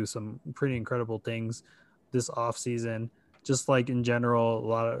like do some pretty incredible things this off season, just like in general, a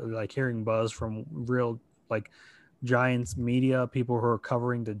lot of like hearing buzz from real like Giants media, people who are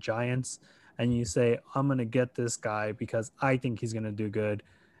covering the Giants, and you say, I'm gonna get this guy because I think he's gonna do good,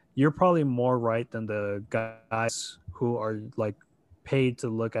 you're probably more right than the guys who are like paid to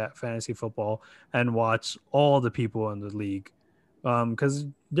look at fantasy football and watch all the people in the league. Because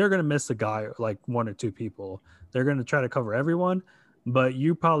they're gonna miss a guy like one or two people. They're gonna try to cover everyone, but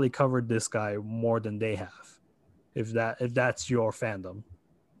you probably covered this guy more than they have. If that's your fandom.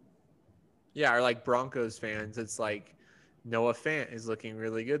 Yeah, or like Broncos fans, it's like Noah Fant is looking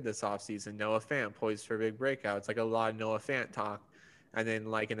really good this offseason. Noah Fant poised for a big breakout. It's like a lot of Noah Fant talk. And then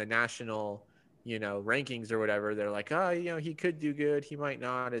like in the national, rankings or whatever, they're like, oh, he could do good. He might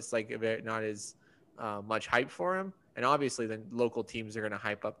not. It's like not as much hype for him. And obviously, the local teams are going to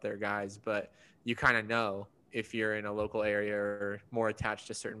hype up their guys, but you kind of know if you're in a local area or more attached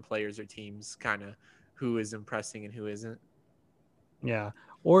to certain players or teams, kind of who is impressing and who isn't. Yeah.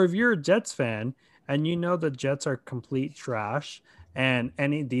 Or if you're a Jets fan and you know the Jets are complete trash, and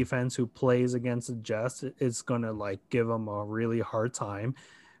any defense who plays against the Jets is going to like give them a really hard time,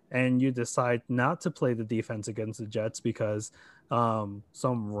 and you decide not to play the defense against the Jets because some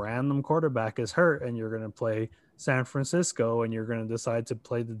random quarterback is hurt, and you're going to play San Francisco, and you're going to decide to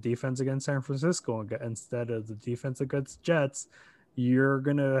play the defense against San Francisco instead of the defense against Jets, you're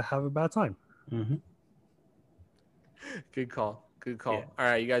going to have a bad time. Mm-hmm. Good call. Good Yeah. call. All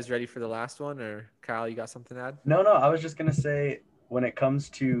right, you guys ready for the last one? Or Kyle, you got something to add? No, no. I was just gonna say when it comes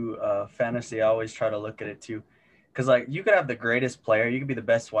to fantasy, I always try to look at it too, because like you could have the greatest player, you could be the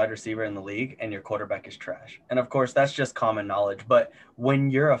best wide receiver in the league, and your quarterback is trash. And of course, that's just common knowledge. But when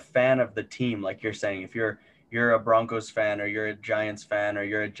you're a fan of the team, like you're saying, if you're a Broncos fan or you're a Giants fan or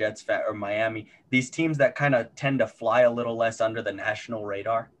you're a Jets fan or Miami, these teams that kind of tend to fly a little less under the national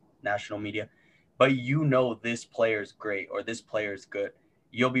radar, national media, but you know this player's great or this player's good,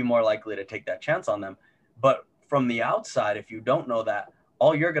 you'll be more likely to take that chance on them. But from the outside, if you don't know that,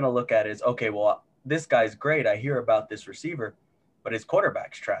 all you're going to look at is, okay, well, this guy's great. I hear about this receiver, but his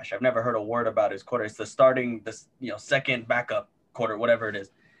quarterback's trash. I've never heard a word about his quarter. It's the starting, this second backup quarter, whatever it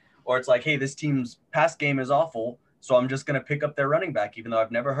is. Or it's like, hey, this team's pass game is awful, so I'm just going to pick up their running back, even though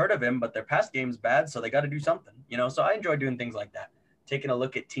I've never heard of him, but their pass game's bad, so they got to do something. So I enjoy doing things like that, taking a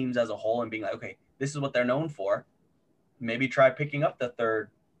look at teams as a whole and being like, okay, this is what they're known for. Maybe try picking up the third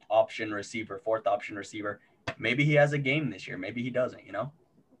option receiver, fourth option receiver. Maybe he has a game this year. Maybe he doesn't.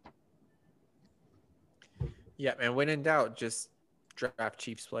 Yeah, man. When in doubt, just draft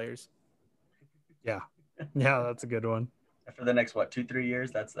Chiefs players. Yeah. Yeah, that's a good one. For the next, what, 2-3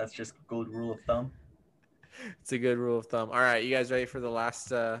 years? That's just good rule of thumb. It's a good rule of thumb. All right, you guys ready for the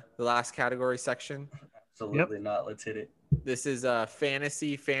last category section? Absolutely not. Let's hit it. This is a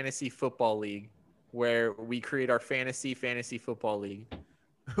fantasy football league where we create our fantasy football league,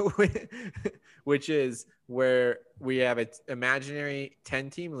 which is where we have an imaginary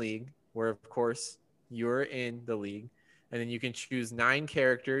 10-team league where, of course, you're in the league, and then you can choose 9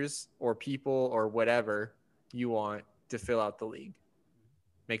 characters or people or whatever you want to fill out the league.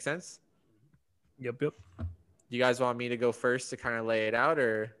 Make sense? Yep, yep. You guys want me to go first to kind of lay it out,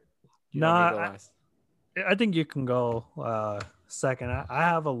 or do you No, want me to go last? I think you can go second. I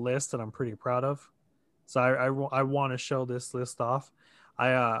have a list that I'm pretty proud of, so I want to show this list off.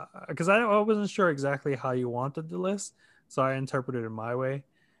 Because I wasn't sure exactly how you wanted the list, so I interpreted it my way.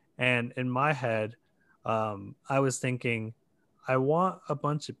 And in my head, I was thinking, I want a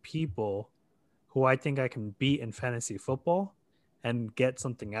bunch of people who I think I can beat in fantasy football and get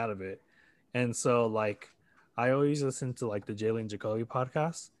something out of it. And so, like, I always listen to like the Jalen Jacoby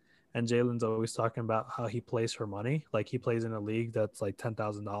podcast, and Jalen's always talking about how he plays for money. Like, he plays in a league that's like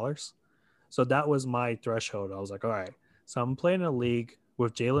 $10,000. So that was my threshold. I was like, all right, so I'm playing a league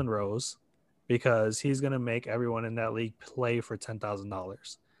with Jalen Rose because he's going to make everyone in that league play for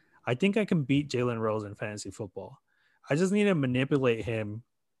 $10,000. I think I can beat Jalen Rose in fantasy football. I just need to manipulate him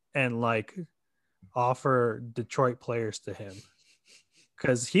and like offer Detroit players to him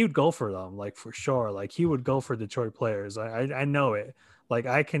because he would go for them, like for sure. Like he would go for Detroit players. I know it. Like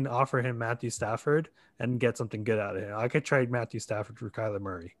I can offer him Matthew Stafford and get something good out of him. I could trade Matthew Stafford for Kyler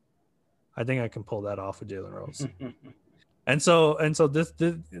Murray. I think I can pull that off with Jalen Rose. And so this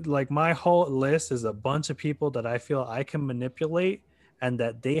like my whole list is a bunch of people that I feel I can manipulate and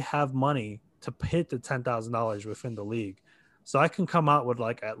that they have money to hit the $10,000 within the league. So I can come out with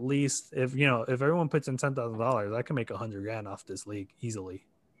like at least if if everyone puts in $10,000, I can make $100,000 off this league easily.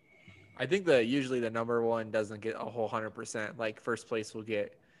 I think that usually the number one doesn't get a whole 100%. Like first place will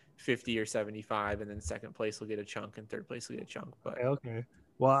get 50 or 75, and then second place will get a chunk, and third place will get a chunk. But Okay.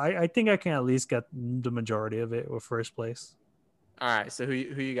 Well, I think I can at least get the majority of it with first place. all right, so who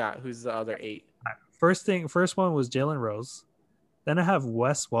you got? Who's the other 8? First one was Jalen Rose. Then I have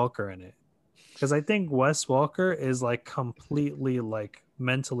Wes Welker in it because I think Wes Welker is like completely like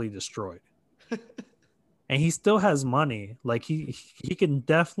mentally destroyed, and he still has money. Like he can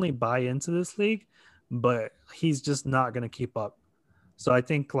definitely buy into this league, but he's just not gonna keep up. So I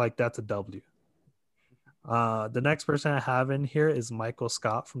think like that's a W. The next person I have in here is Michael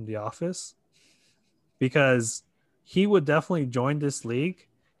Scott from The Office because he would definitely join this league.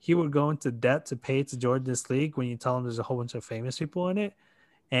 He would go into debt to pay to join this league when you tell him there's a whole bunch of famous people in it,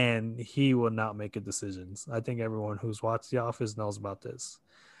 and he will not make good decisions. I think everyone who's watched The Office knows about this.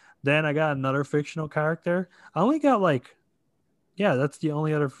 Then I got another fictional character. I only got like, yeah, that's the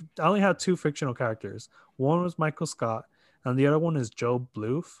only other. I only had 2 fictional characters. One was Michael Scott, and the other one is Joe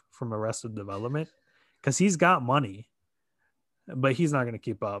Bluth from Arrested Development because he's got money, but he's not going to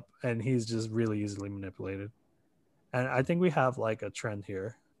keep up, and he's just really easily manipulated. And I think we have like a trend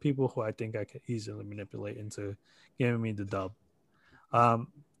here. People who I think I can easily manipulate into giving me the dub. Um,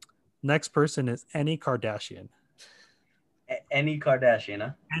 next person is any Kardashian. Any Kardashian,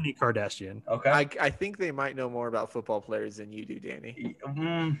 huh? Any Kardashian. Okay. I think they might know more about football players than you do, Danny.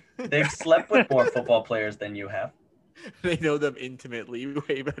 They've slept with more football players than you have. They know them intimately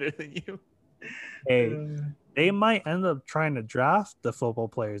way better than you. Hey, they might end up trying to draft the football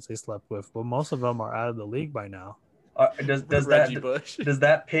players they slept with, but most of them are out of the league by now. Does Reggie Bush. Does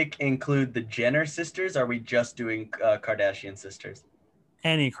that pick include the Jenner sisters? Or are we just doing Kardashian sisters?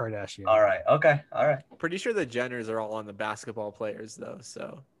 Any Kardashian. All right. Okay. All right. Pretty sure the Jenners are all on the basketball players though.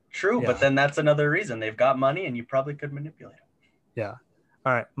 So true, Yeah. But then that's another reason they've got money, and you probably could manipulate them. Yeah.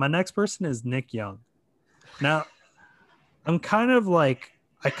 All right. My next person is Nick Young. Now, I'm kind of like,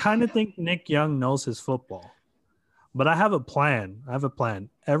 I kind of think Nick Young knows his football, but I have a plan.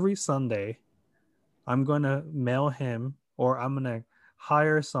 Every Sunday, I'm going to mail him or I'm going to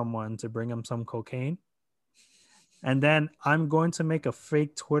hire someone to bring him some cocaine. And then I'm going to make a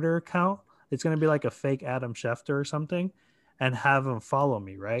fake Twitter account. It's going to be like a fake Adam Schefter or something and have him follow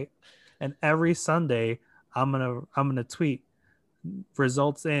me, right? And every Sunday, I'm going to tweet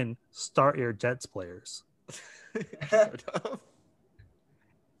results in start your Jets players. so dumb.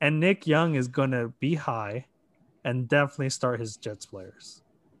 And Nick Young is going to be high and definitely start his Jets players.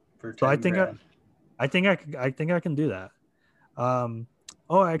 For So I 10 think grand. I think I can do that.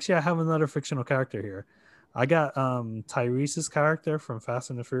 Actually, I have another fictional character here. I got Tyrese's character from Fast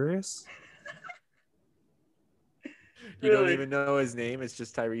and the Furious. You don't even know his name. It's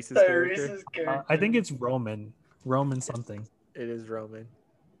just Tyrese's character. I think it's Roman something. It is Roman.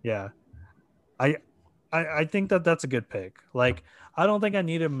 Yeah. I think that's a good pick. Like, I don't think I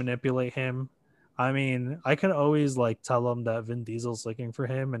need to manipulate him. I mean, I can always like tell him that Vin Diesel's looking for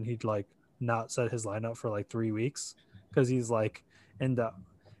him and he'd like not set his lineup for like 3 weeks because he's like in the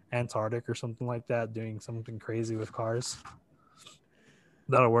Antarctic or something like that doing something crazy with cars.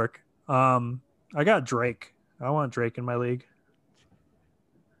 That'll work. I got Drake. I want Drake in my league.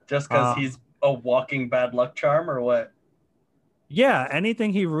 Just because he's a walking bad luck charm or what? Yeah,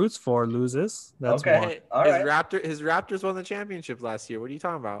 anything he roots for loses. That's Okay. one. Hey, All his right. his Raptors won the championship last year. What are you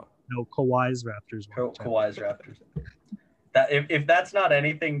talking about? No, Kawhi's Raptors. Kawhi's Raptors. That if that's not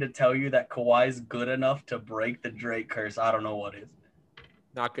anything to tell you that Kawhi's good enough to break the Drake curse, I don't know what is.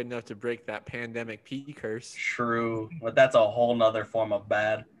 Not good enough to break that pandemic P curse. True, but that's a whole nother form of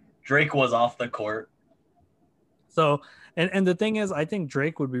bad. Drake was off the court. So, and the thing is, I think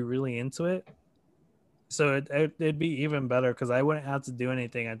Drake would be really into it. So it'd be even better because I wouldn't have to do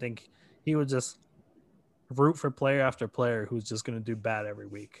anything. I think he would just root for player after player who's just going to do bad every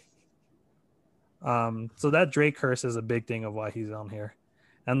week. So that Drake curse is a big thing of why he's on here.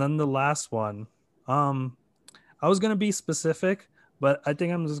 And then the last one, I was gonna be specific, but I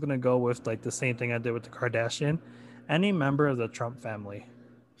think I'm just gonna go with like the same thing I did with the Kardashian. Any member of the Trump family.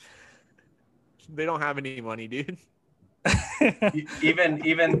 They don't have any money, dude.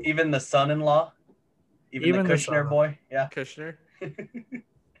 Even the son-in-law, even the Even the Kushner son. boy. Yeah. Kushner.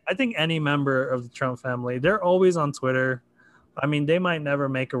 I think any member of the Trump family, they're always on Twitter. I mean, they might never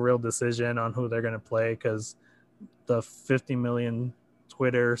make a real decision on who they're going to play because the 50 million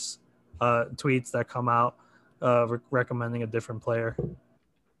Twitters tweets that come out recommending a different player.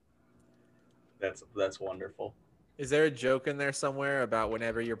 That's wonderful. Is there a joke in there somewhere about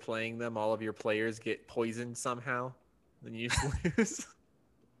whenever you're playing them, all of your players get poisoned somehow, then you just lose?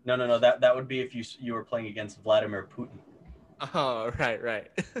 No. That would be if you were playing against Vladimir Putin. Oh,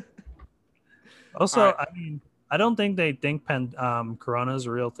 right. All Also, right. I mean, I don't think they think Corona is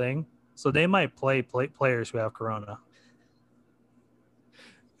a real thing, so they might play players who have Corona.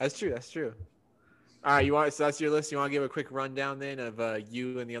 That's true. All right, you want so that's your list. You want to give a quick rundown then of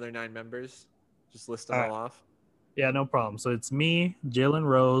you and the other 9 members? Just list them All all right, off. yeah, no problem. So it's me, Jalen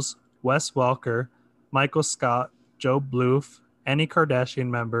Rose, Wes Welker, Michael Scott, Joe Bluth, any Kardashian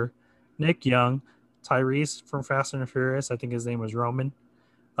member, Nick Young, Tyrese from Fast and Furious. I think his name was Roman.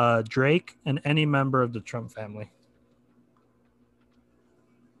 Drake, and any member of the Trump family.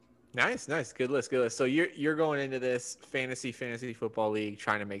 Nice. Good list. So you're going into this fantasy football league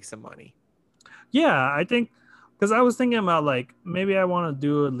trying to make some money. Yeah, I think because I was thinking about like maybe I want to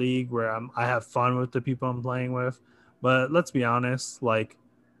do a league where I have fun with the people I'm playing with, but let's be honest, like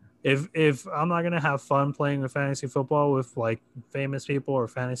if I'm not gonna have fun playing with fantasy football with like famous people or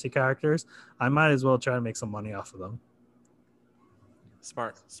fantasy characters, I might as well try to make some money off of them.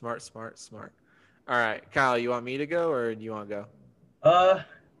 Smart. All right, Kyle, you want me to go or do you want to go? Uh,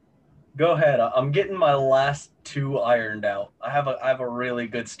 Go ahead. I'm getting my last 2 ironed out. I have a really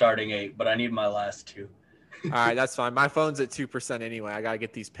good starting 8, but I need my last 2. All right, that's fine. My phone's at 2% anyway. I gotta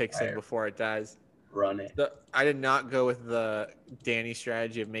get these picks in before it dies. Run it. So I did not go with the Danny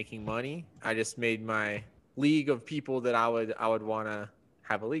strategy of making money. I just made my league of people that I would want to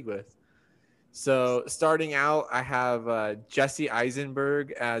have a league with. So starting out, I have Jesse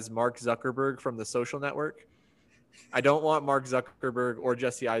Eisenberg as Mark Zuckerberg from The Social Network. I don't want Mark Zuckerberg or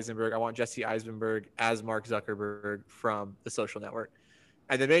Jesse Eisenberg. I want Jesse Eisenberg as Mark Zuckerberg from The Social Network.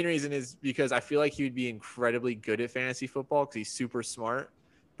 And the main reason is because I feel like he would be incredibly good at fantasy football because he's super smart,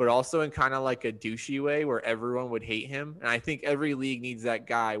 but also in kind of like a douchey way where everyone would hate him. And I think every league needs that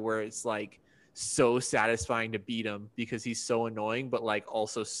guy where it's like so satisfying to beat him because he's so annoying, but like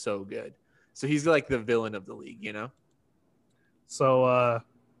also so good. So he's like the villain of the league, you know? So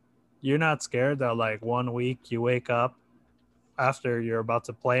you're not scared that like one week you wake up after you're about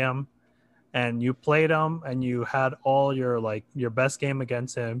to play him and you played him and you had all your like your best game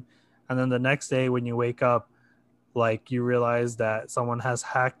against him, and then the next day when you wake up, like you realize that someone has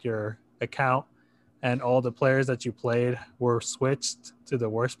hacked your account and all the players that you played were switched to the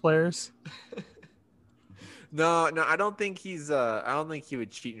worst players. No, I don't think I don't think he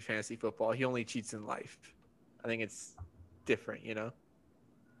would cheat in fantasy football. He only cheats in life. I think it's different, you know?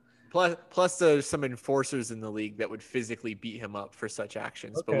 Plus there's some enforcers in the league that would physically beat him up for such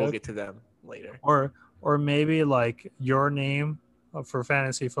actions, but Okay, we'll okay. get to them later. Or maybe like your name for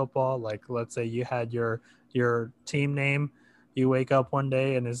fantasy football, like let's say you had your team name, you wake up one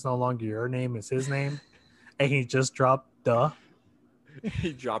day and it's no longer your name, it's his name, and he just dropped the.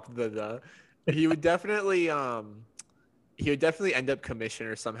 He dropped the. He would definitely end up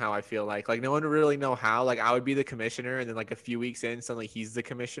commissioner somehow. I feel like no one would really know how. Like I would be the commissioner, and then like a few weeks in, suddenly he's the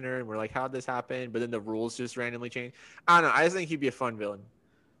commissioner, and we're like, how'd this happen? But then the rules just randomly change. I don't know. I just think he'd be a fun villain.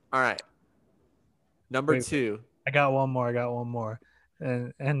 All right, number Wait, 2. I got one more.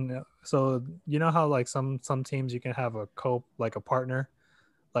 And so you know how like some teams you can have a like a partner,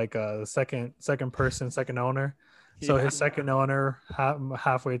 like a second person, second owner. So Yeah. his second owner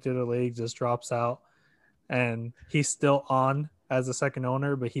halfway through the league just drops out, and he's still on as a second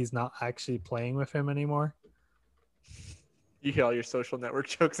owner, but he's not actually playing with him anymore. You get all your social network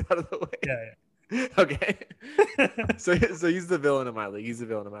jokes out of the way. Yeah, Okay. yeah. So he's the villain of my league.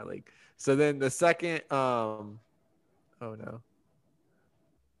 So then the second oh no.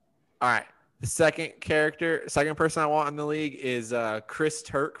 All right. The second person I want in the league is Chris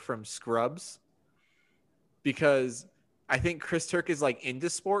Turk from Scrubs, because I think Chris Turk is like into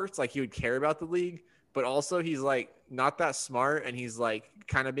sports, like he would care about the league, but also he's like not that smart and he's like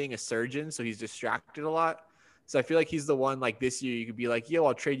kind of being a surgeon, so he's distracted a lot. So I feel like he's the one like this year you could be like, yo,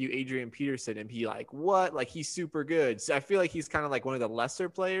 I'll trade you Adrian Peterson and be like, what? Like he's super good. So I feel like he's kind of like one of the lesser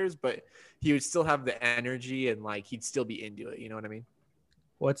players, but he would still have the energy and like he'd still be into it. You know what I mean?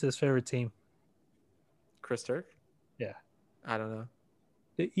 What's his favorite team? Chris Turk? Yeah. I don't know.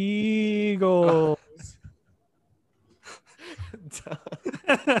 The Eagles.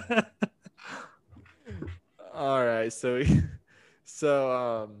 All right, so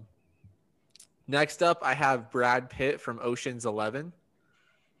next up I have Brad Pitt from Ocean's 11.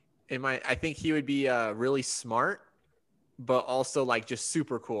 I think he would be really smart, but also like just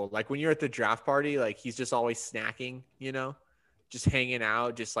super cool. Like when you're at the draft party, like he's just always snacking, just hanging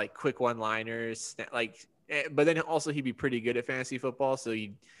out, just like quick one-liners, but then also he'd be pretty good at fantasy football, so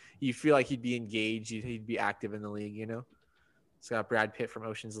you feel like he'd be engaged, he'd be active in the league. It's got Brad Pitt from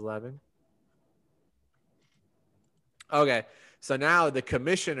Ocean's 11. Okay, so now the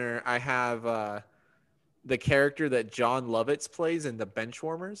commissioner, I have the character that John Lovitz plays in the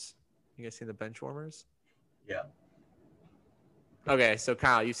Benchwarmers. You guys seen the Benchwarmers? Yeah. Okay, so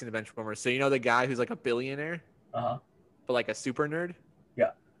Kyle, you've seen the Benchwarmers. So you know the guy who's like a billionaire, Uh-huh. but like a super nerd?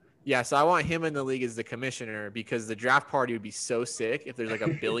 Yeah. Yeah, so I want him in the league as the commissioner because the draft party would be so sick if there's like a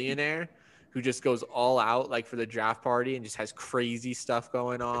billionaire who just goes all out like for the draft party and just has crazy stuff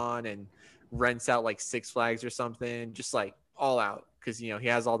going on and rents out like Six Flags or something, just like all out because he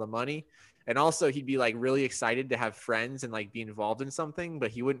has all the money. And also he'd be like really excited to have friends and like be involved in something,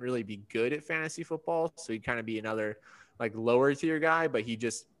 but he wouldn't really be good at fantasy football. So he'd kind of be another like lower tier guy, but he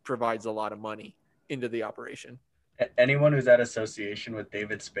just provides a lot of money into the operation. Anyone who's at association with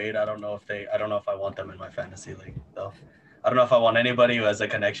David Spade, I don't know if I want them in my fantasy league though. I don't know if I want anybody who has a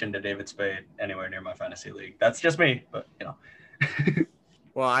connection to David Spade anywhere near my fantasy league. That's just me, but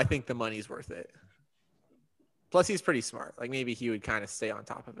Well, I think the money's worth it. Plus, he's pretty smart. Like maybe he would kind of stay on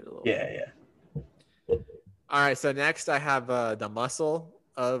top of it a little bit. Yeah. All right. So next, I have the muscle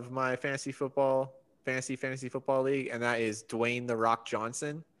of my fantasy football league, and that is Dwayne the Rock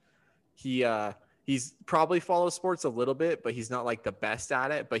Johnson. He's probably follows sports a little bit, but he's not like the best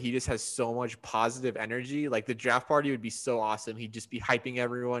at it. But he just has so much positive energy. Like the draft party would be so awesome. He'd just be hyping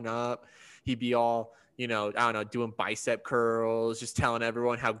everyone up. He'd be all, I don't know, doing bicep curls, just telling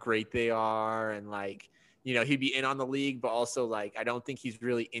everyone how great they are. And like, he'd be in on the league, but also like, I don't think he's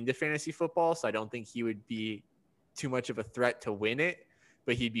really into fantasy football. So I don't think he would be too much of a threat to win it,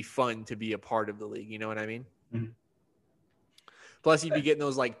 but he'd be fun to be a part of the league. You know what I mean? Mm-hmm. Plus, you'd be getting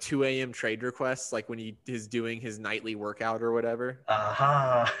those like 2 a.m. trade requests, like when he is doing his nightly workout or whatever.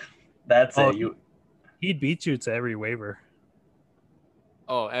 Aha. That's it. He'd beat you to every waiver.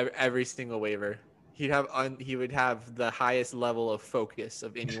 Oh, every single waiver. He would have the highest level of focus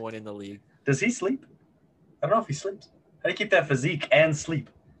of anyone in the league. Does he sleep? I don't know if he sleeps. How do you keep that physique and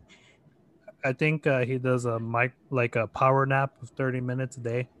sleep? I think he does a power nap of 30 minutes a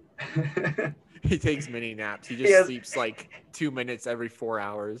day. He takes mini naps. He just sleeps like 2 minutes every 4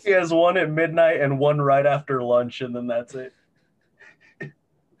 hours. He has one at midnight and one right after lunch, and then that's it.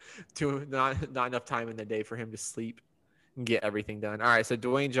 Not enough time in the day for him to sleep and get everything done. All right, so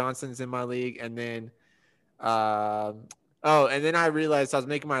Dwayne Johnson's in my league, and then and then I realized I was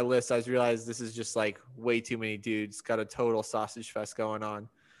making my list. I realized this is just like way too many dudes. Got a total sausage fest going on.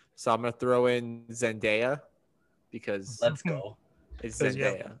 So I'm gonna throw in Zendaya because let's go. It's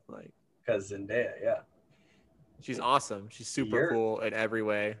Zendaya, because Zendaya, yeah, she's awesome. She's super cool in every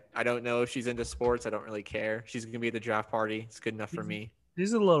way. I don't know if she's into sports. I don't really care. She's gonna be at the draft party. It's good enough for me.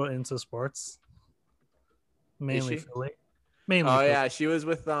 She's a little into sports. Mainly Philly. Mainly. Oh yeah, she was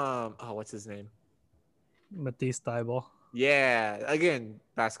with what's his name? Matisse Thybulle. Yeah, again,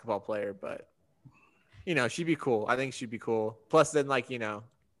 basketball player, but she'd be cool. I think she'd be cool. Plus, then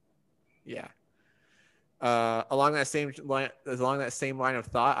yeah. Along that same line of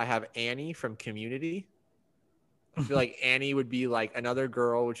thought, I have Annie from Community. I feel like Annie would be like another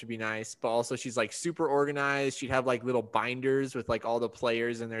girl, which would be nice, but also she's like super organized. She'd have like little binders with like all the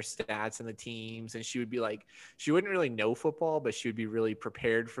players and their stats and the teams. And she would be like, she wouldn't really know football, but she would be really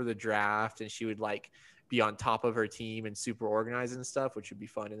prepared for the draft. And she would like be on top of her team and super organized and stuff, which would be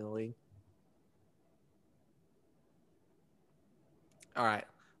fun in the league. All right.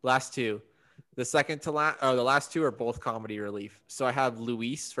 Last two. The last two are both comedy relief. So I have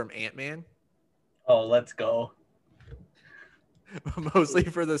Luis from Ant-Man. Oh, let's go. Mostly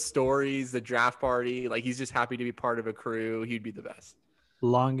for the stories, the draft party. Like he's just happy to be part of a crew. He'd be the best.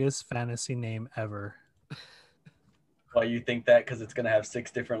 Longest fantasy name ever. Why you think that? Because it's gonna have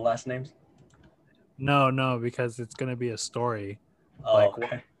 6 different last names? No, because it's gonna be a story. Oh,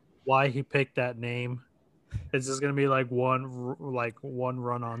 okay. Why he picked that name. It's just gonna be like one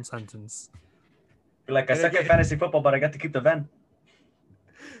run-on sentence. Like I suck at fantasy football, but I got to keep the van.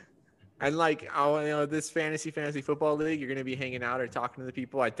 And this fantasy football league, you're gonna be hanging out or talking to the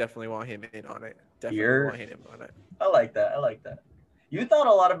people. I definitely want him in on it. I like that. You thought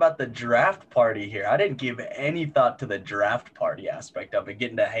a lot about the draft party here. I didn't give any thought to the draft party aspect of it,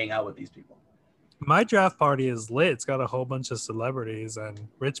 getting to hang out with these people. My draft party is lit. It's got a whole bunch of celebrities and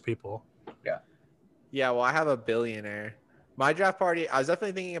rich people. Yeah, well, I have a billionaire. My draft party, I was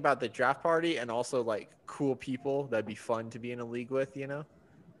definitely thinking about the draft party and also like cool people that'd be fun to be in a league with, you know?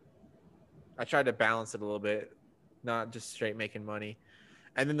 I tried to balance it a little bit, not just straight making money.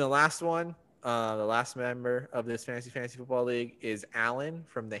 And then the last one, the last member of this fantasy football league is Alan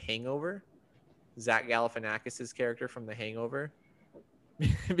from The Hangover, Zach Galifianakis' character from The Hangover.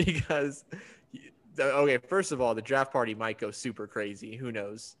 Because, okay, first of all, the draft party might go super crazy. Who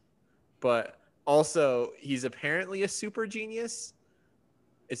knows? But also, he's apparently a super genius.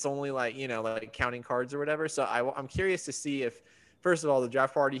 It's only like, like counting cards or whatever. So I'm curious to see if, first of all, the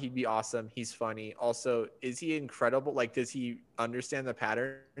draft party, he'd be awesome. He's funny. Also, is he incredible? Like, does he understand the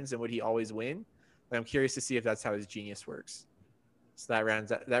patterns and would he always win? Like, I'm curious to see if that's how his genius works. So that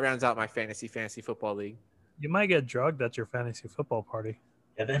rounds out my fantasy football league. You might get drugged at your fantasy football party.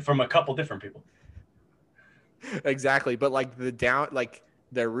 Yeah, they're from a couple different people. Exactly. But like the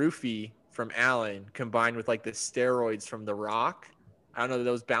roofie from Allen combined with like the steroids from The Rock, I don't know, do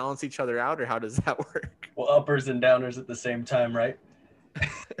those balance each other out or how does that work? Well, uppers and downers at the same time, right?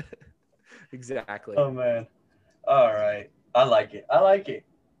 Exactly. Oh, man. All right. I like it.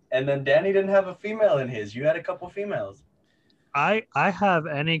 And then Danny didn't have a female in his. You had a couple females. I have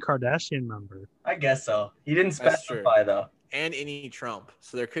any Kardashian member. I guess so. He didn't specify, though. And any Trump.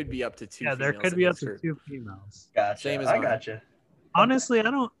 So there could be up to two. Yeah, there could be up to two females. Gotcha. Same as I mine. gotcha. Honestly,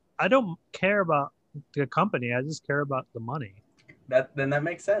 I don't care about the company. I just care about the money. Then that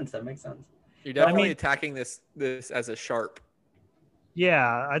makes sense. You're definitely attacking this as a sharp.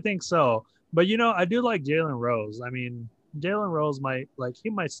 Yeah, I think so. But I do like Jalen Rose. I mean, Jalen Rose might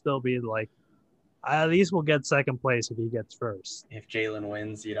still be like, at least we'll get second place if he gets first. If Jalen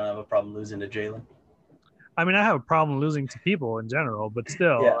wins, you don't have a problem losing to Jalen. I mean, I have a problem losing to people in general, but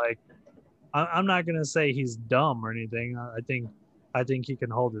still, like, I'm not gonna say he's dumb or anything. I think he can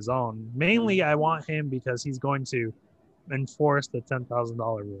hold his own. Mainly, I want him because he's going to enforce the $10,000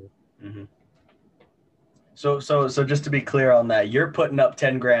 rule. Mm-hmm. So just to be clear on that, you're putting up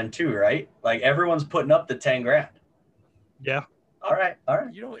 10 grand too, right? Like everyone's putting up the 10 grand. Yeah. All right.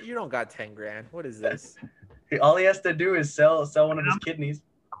 You don't got 10 grand. What is this? All he has to do is sell one of his kidneys.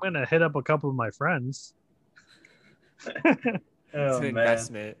 I'm gonna hit up a couple of my friends. It's an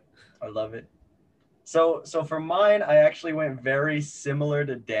investment. I love it. So for mine, I actually went very similar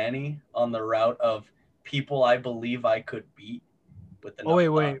to Danny on the route of people I believe I could beat with the.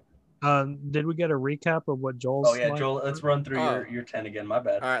 Oh wait. Did we get a recap of what Joel's? Oh yeah, Joel. Let's run through your 10 again. My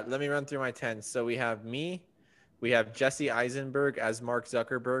bad. All right, let me run through my 10. So we have me. We have Jesse Eisenberg as Mark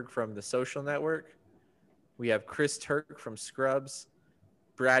Zuckerberg from The Social Network. We have Chris Turk from Scrubs,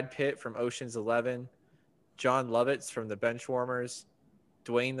 Brad Pitt from Ocean's 11, John Lovitz from The Benchwarmers,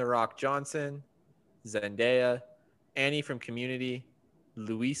 Dwayne The Rock Johnson, Zendaya, Annie from Community,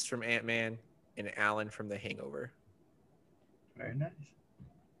 Luis from Ant-Man, and Alan from The Hangover. Very nice.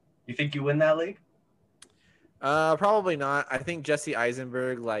 You think you win that league? Probably not. I think Jesse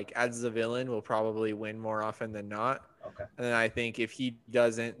Eisenberg, like as the villain, will probably win more often than not. Okay. And then I think if he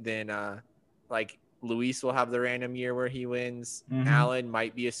doesn't, then like Luis will have the random year where he wins. Mm-hmm. Alan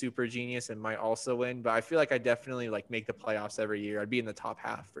might be a super genius and might also win, but I feel like I definitely like make the playoffs every year. I'd be in the top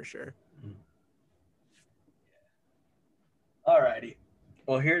half for sure. All righty.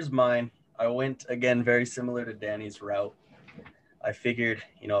 Well, here's mine. I went again very similar to Danny's route. I figured,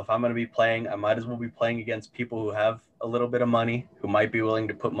 if I'm going to be playing, I might as well be playing against people who have a little bit of money, who might be willing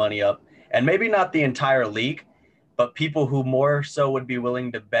to put money up, and maybe not the entire league, but people who more so would be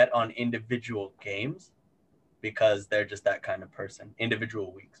willing to bet on individual games because they're just that kind of person,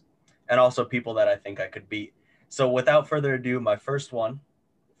 individual weeks, and also people that I think I could beat. So without further ado, my first one,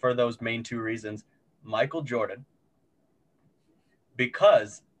 for those main two reasons, Michael Jordan,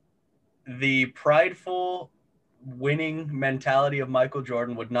 because the prideful winning mentality of Michael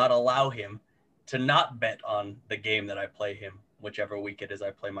Jordan would not allow him to not bet on the game that I play him, whichever week it is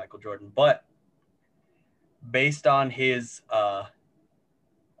I play Michael Jordan. But based on his, what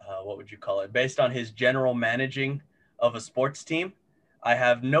would you call it? Based on his general managing of a sports team, I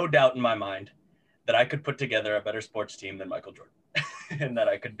have no doubt in my mind that I could put together a better sports team than Michael Jordan and that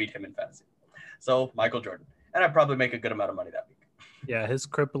I could beat him in fantasy. So Michael Jordan. And I'd probably make a good amount of money that week. Yeah, his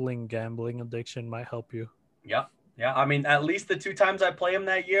crippling gambling addiction might help you. Yeah. I mean, at least the 2 times I play him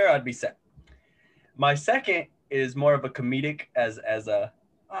that year, I'd be set. My second is more of a comedic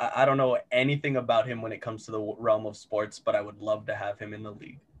I don't know anything about him when it comes to the realm of sports, but I would love to have him in the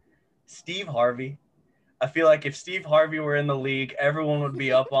league. Steve Harvey. I feel like if Steve Harvey were in the league, everyone would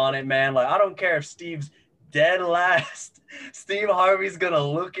be up on it, man. Like, I don't care if Steve's dead last. Steve Harvey's going to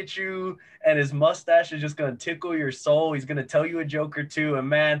look at you and his mustache is just going to tickle your soul. He's going to tell you a joke or two. And,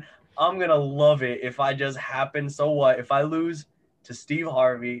 man, I'm going to love it if I just happen. So what? If I lose to Steve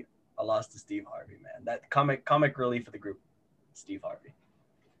Harvey, I lost to Steve Harvey, man. That comic relief for the group, Steve Harvey.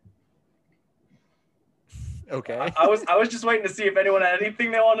 Okay. I was just waiting to see if anyone had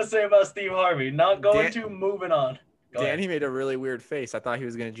anything they want to say about Steve Harvey. Not going to, moving on. Danny made a really weird face. I thought he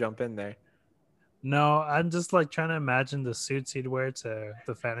was going to jump in there. No, I'm just like trying to imagine the suits he'd wear to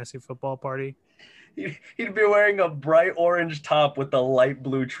the fantasy football party. He'd be wearing a bright orange top with the light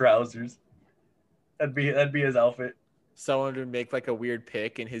blue trousers. That'd be his outfit. Someone would make like a weird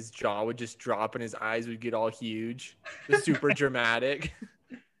pick and his jaw would just drop and his eyes would get all huge. Super dramatic.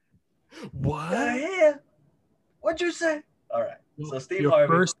 What? Yeah. What'd you say? All right. So Steve your Harvey.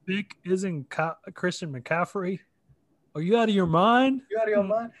 first pick isn't Christian McCaffrey. Are you out of your mind? You out of your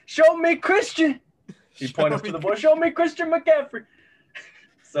mind? Show me Christian. He pointed to the boy. Show me Christian McCaffrey.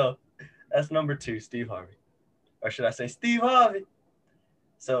 So that's number 2, Steve Harvey. Or should I say Steve Harvey?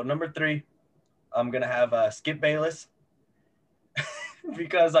 So number 3, I'm going to have Skip Bayless.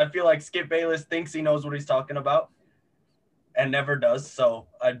 Because I feel like Skip Bayless thinks he knows what he's talking about and never does. So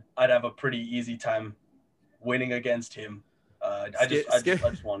I'd have a pretty easy time winning against him. I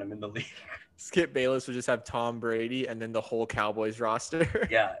just want him in the league. Skip Bayless would just have Tom Brady and then the whole Cowboys roster.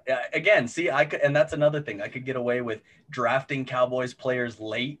 Yeah. Again, see, I could, and that's another thing. I could get away with drafting Cowboys players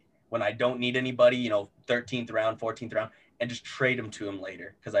late when I don't need anybody, 13th round, 14th round, and just trade him to him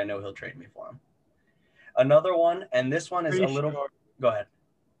later because I know he'll trade me for him. Another one, and this one is a little. Go ahead.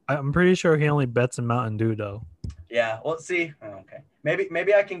 I'm pretty sure he only bets in Mountain Dew though. Yeah. Well, see. Okay.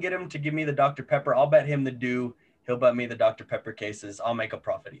 Maybe I can get him to give me the Dr. Pepper. I'll bet him the Dew. He'll bet me the Dr. Pepper cases. I'll make a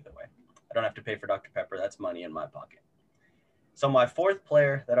profit either way. I don't have to pay for Dr. Pepper. That's money in my pocket. So my 4th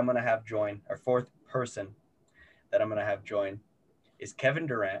player that I'm going to have join, or 4th person that I'm going to have join, is Kevin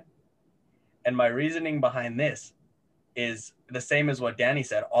Durant. And my reasoning behind this is the same as what Danny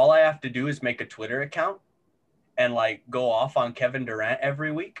said. All I have to do is make a Twitter account and like go off on Kevin Durant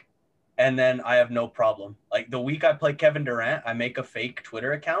every week. And then I have no problem. Like the week I play Kevin Durant, I make a fake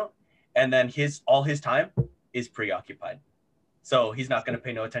Twitter account and then all his time is preoccupied. So he's not going to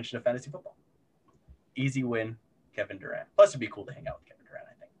pay no attention to fantasy football. Easy win, Kevin Durant. Plus, it'd be cool to hang out with Kevin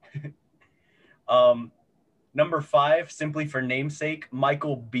Durant, I think. Number 5, simply for namesake,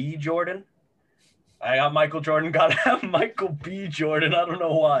 Michael B. Jordan. I got Michael Jordan. Got to have Michael B. Jordan. I don't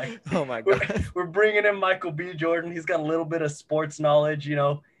know why. Oh, my God. We're bringing in Michael B. Jordan. He's got a little bit of sports knowledge,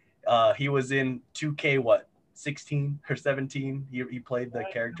 He was in 2K, 16 or 17. He played the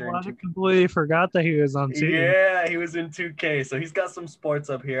character in 2K. I completely forgot that he was on 2. Yeah, he was in 2K. So he's got some sports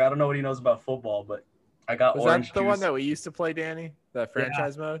up here. I don't know what he knows about football, but I got Orange that the Juice. one that we used to play, Danny? That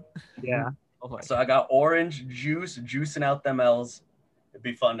franchise mode? Yeah. Oh my So I got Orange Juice, juicing out them L's. It'd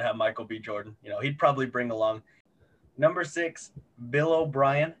be fun to have Michael B. Jordan. He'd probably bring along. Number 6, Bill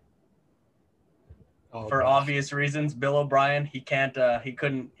O'Brien. For obvious reasons, Bill O'Brien, he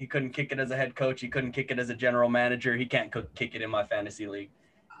couldn't kick it as a head coach. He couldn't kick it as a general manager. He can't kick it in my fantasy league.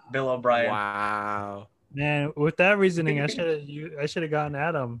 Bill O'Brien. Wow. Man, with that reasoning, I should have gotten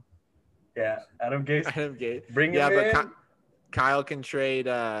Adam. Yeah, Adam Gase. Adam Gase. Bring him in. But Kyle can trade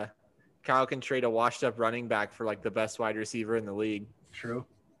a washed up running back for like the best wide receiver in the league. True.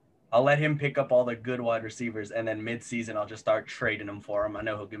 I'll let him pick up all the good wide receivers, and then mid-season I'll just start trading them for him. I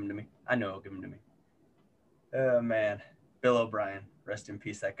know he'll give them to me. Oh, man. Bill O'Brien. Rest in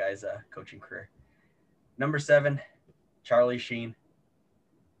peace, that guy's coaching career. Number 7, Charlie Sheen.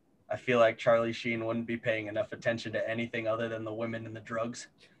 I feel like Charlie Sheen wouldn't be paying enough attention to anything other than the women and the drugs.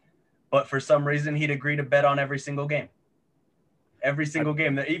 But for some reason, he'd agree to bet on every single game. Every single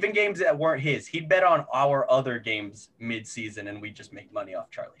game. Even games that weren't his. He'd bet on our other games mid-season, and we'd just make money off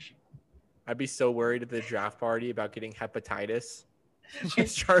Charlie Sheen. I'd be so worried at the draft party about getting hepatitis.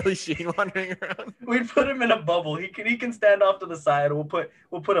 Just Charlie Sheen wandering around. We'd put him in a bubble. He can stand off to the side. We'll put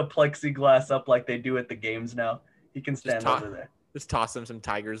a plexiglass up like they do at the games now. He can stand over there. Just toss him some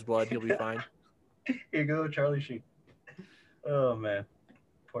tiger's blood. He'll be fine. Here you go, Charlie Sheen. Oh, man.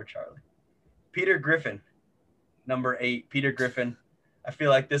 Poor Charlie. Peter Griffin. Number 8, Peter Griffin. I feel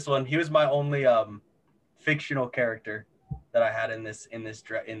like this one, he was my only fictional character that I had in this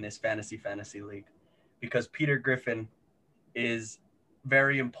fantasy league, because Peter Griffin is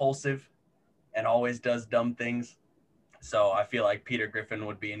very impulsive and always does dumb things. So I feel like Peter Griffin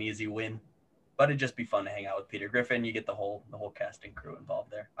would be an easy win, but it'd just be fun to hang out with Peter Griffin. You get the whole cast and crew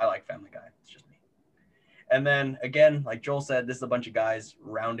involved there. I like Family Guy. It's just me. And then again, like Joel said, this is a bunch of guys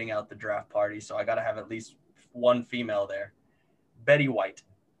rounding out the draft party, so I got to have at least one female there. Betty White.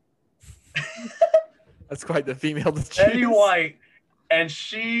 That's quite the female to choose. Betty White, and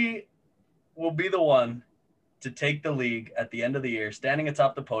she will be the one to take the league at the end of the year. Standing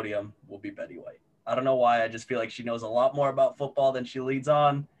atop the podium will be Betty White. I don't know why. I just feel like she knows a lot more about football than she leads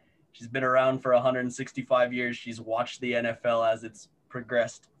on. She's been around for 165 years. She's watched the NFL as it's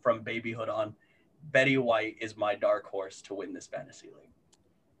progressed from babyhood on. Betty White is my dark horse to win this fantasy league.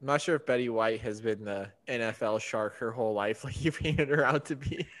 I'm not sure if Betty White has been the NFL shark her whole life, like you painted her out to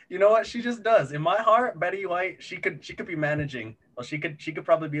be. You know what? She just does. In my heart, Betty White, she could be managing. Well, she could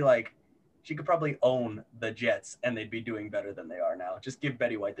probably be like, she could probably own the Jets and they'd be doing better than they are now. Just give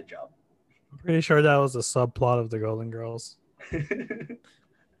Betty White the job. Pretty sure that was a subplot of the Golden Girls.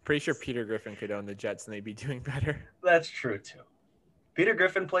 Pretty sure Peter Griffin could own the Jets and they'd be doing better. That's true too. Peter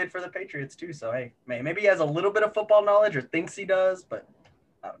Griffin played for the Patriots too, so hey, maybe he has a little bit of football knowledge or thinks he does, but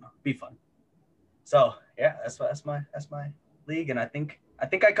I don't know. Be fun. So yeah, that's my league, and I think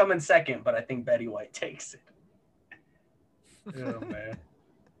I come in second, but I think Betty White takes it. Oh man.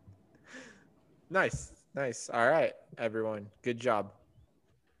 Nice. All right, everyone. Good job.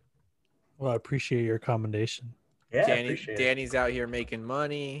 Well, I appreciate your commendation. Yeah, appreciate it. Danny's out here making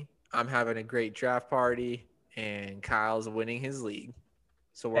money. I'm having a great draft party, and Kyle's winning his league.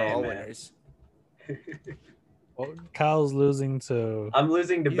 So we're all winners. Well, Kyle's losing to. I'm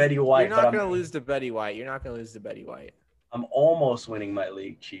losing to Betty White. You're not going to lose to Betty White. I'm almost winning my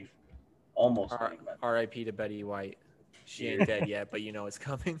league, Chief. Almost winning my league. R.I.P. to Betty White. She ain't dead yet, but you know it's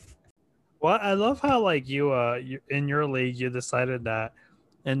coming. Well, I love how like you in your league you decided that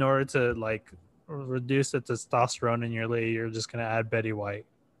in order to like reduce the testosterone in your league, you're just gonna add Betty White.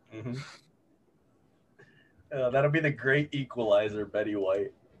 Mm-hmm. That'll be the great equalizer, Betty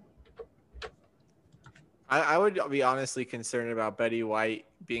White. I would be honestly concerned about Betty White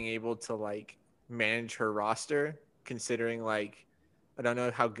being able to like manage her roster, considering like I don't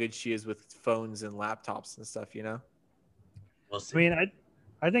know how good she is with phones and laptops and stuff, you know? We'll see. I mean,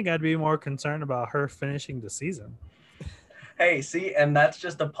 I think I'd be more concerned about her finishing the season. Hey, see, and that's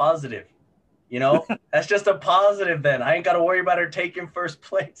just a positive. You know, that's just a positive then. I ain't got to worry about her taking first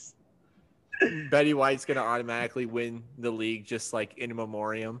place. Betty White's going to automatically win the league just like in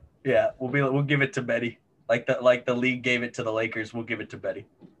memoriam. Yeah, we'll give it to Betty. Like the league gave it to the Lakers, we'll give it to Betty.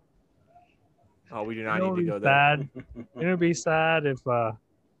 Oh, we do not need to go there. It would be sad if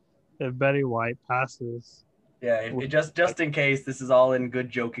Betty White passes. Yeah, just in case, this is all in good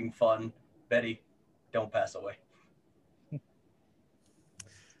joking fun. Betty, don't pass away.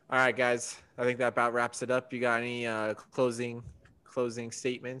 All right, guys. I think that about wraps it up. You got any closing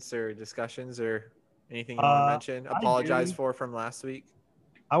statements or discussions or anything you want to mention? Apologize for from last week.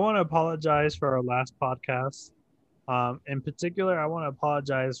 I want to apologize for our last podcast. In particular, I want to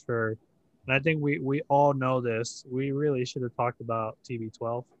apologize for, and I think we all know this, we really should have talked about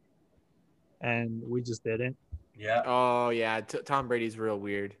TB12, and we just didn't. Yeah. Oh yeah, Tom Brady's real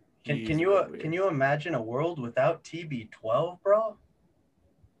weird. Can you imagine a world without TB12, bro?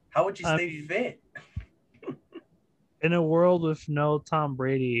 How would you stay fit? In a world with no Tom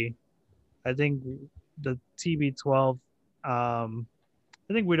Brady, I think the TB12.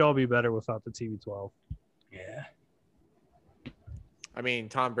 I think we'd all be better without the TB12. Yeah. I mean,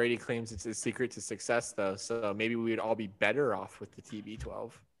 Tom Brady claims it's his secret to success, though, so maybe we would all be better off with the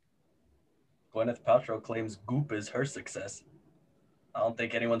TB12. Gwyneth Paltrow claims Goop is her success. I don't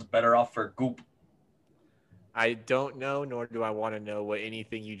think anyone's better off for Goop. I don't know, nor do I want to know what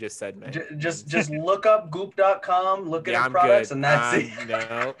anything you just said meant. Just look up goop.com, look at her products, good. And that's it.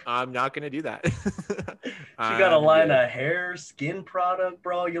 No, I'm not going to do that. She got a line of hair, skin product,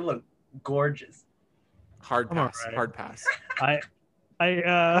 bro. You look gorgeous. Hard pass. Right. Hard pass.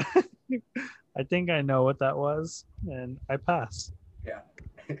 I think I know what that was, and I pass. Yeah.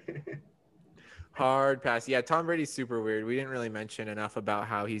 Hard pass. Yeah, Tom Brady's super weird. We didn't really mention enough about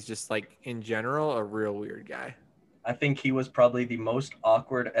how he's just like in general a real weird guy. I think he was probably the most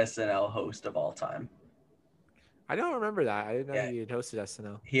awkward SNL host of all time. I don't remember that. I didn't know he had hosted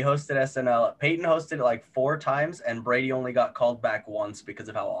SNL. He hosted SNL. Peyton hosted it like 4 times, and Brady only got called back once because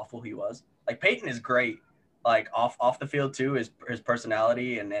of how awful he was. Like Peyton is great, like off the field too. His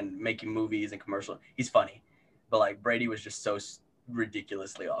personality and making movies and commercials. He's funny, but like Brady was just so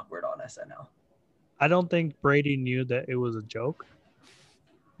ridiculously awkward on SNL. I don't think Brady knew that it was a joke.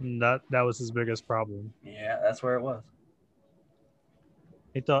 And that was his biggest problem. Yeah, that's where it was.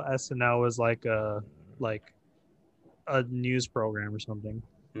 He thought SNL was like a news program or something.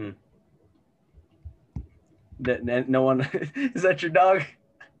 No one is that your dog?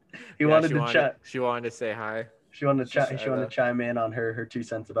 He Yeah, wanted she to wanted chat. she wanted to say hi. She wanted to She chat. She said, wanted to chime in on her 2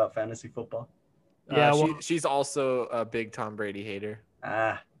 cents about fantasy football. Yeah, well, she's also a big Tom Brady hater.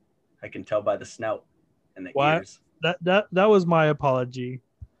 Ah, I can tell by the snout and the why ears. that was my apology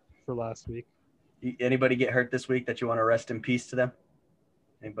for last week. Anybody get hurt this week that you want to rest in peace to them?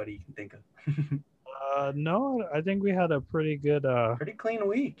 Anybody you can think of? No, I think we had a pretty good, Pretty clean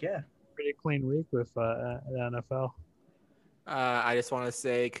week, yeah. pretty clean week with the NFL. I just want to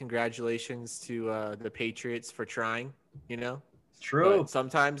say congratulations to the Patriots for trying. You know, True. but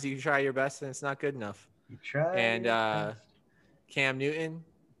sometimes you try your best and it's not good enough. You try. And your best. Cam Newton,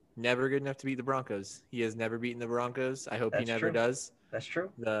 never good enough to beat the Broncos. He has never beaten the Broncos. I hope he That's never true. does. That's true.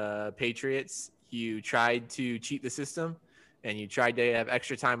 The Patriots, you tried to cheat the system and you tried to have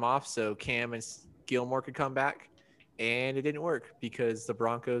extra time off so Cam and Gilmore could come back. And it didn't work because the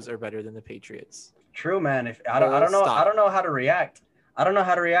Broncos are better than the Patriots. True, man. If I Full don't know, stop. I don't know how to react. I don't know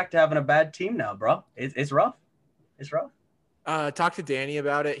how to react to having a bad team now, bro. It's rough. It's rough. Talk to Danny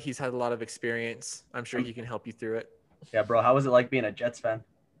about it. He's had a lot of experience. I'm sure he can help you through it. Yeah, bro. How was it like being a Jets fan?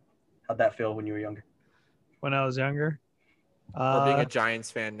 How'd that feel when you were younger? When I was younger, Or being a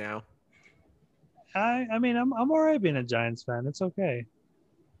Giants fan now. I mean, I'm all right being a Giants fan. It's okay.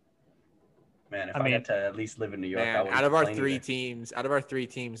 Man, if I I mean, had to at least live in New York, I Man, wouldn't out of our complain three either.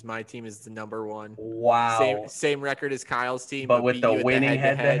 teams, my team is the number one. Wow. Same record as Kyle's team, But with beat the you at winning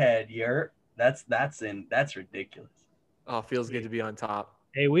head-to-head. head-to-head, that's ridiculous. Oh, feels good to be on top.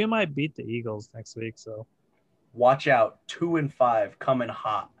 hey, we might beat the Eagles next week, so Watch out, 2-5 coming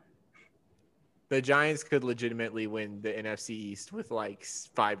hot. The Giants could legitimately win the NFC East with like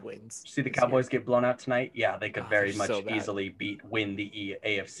 5 wins. See the this Cowboys year. get blown out tonight? Yeah, they could Oh, very they're much so bad. easily win the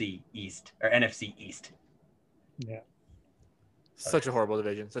AFC East or NFC East. yeah. Such a horrible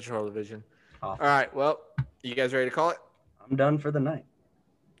division. Such a horrible division. Awful. All right, well, you guys ready to call it? I'm done for the night.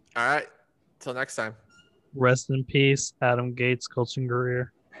 All right, till next time. Rest in peace, Adam Gates' coaching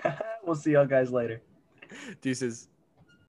career. We'll see y'all guys later. Deuces.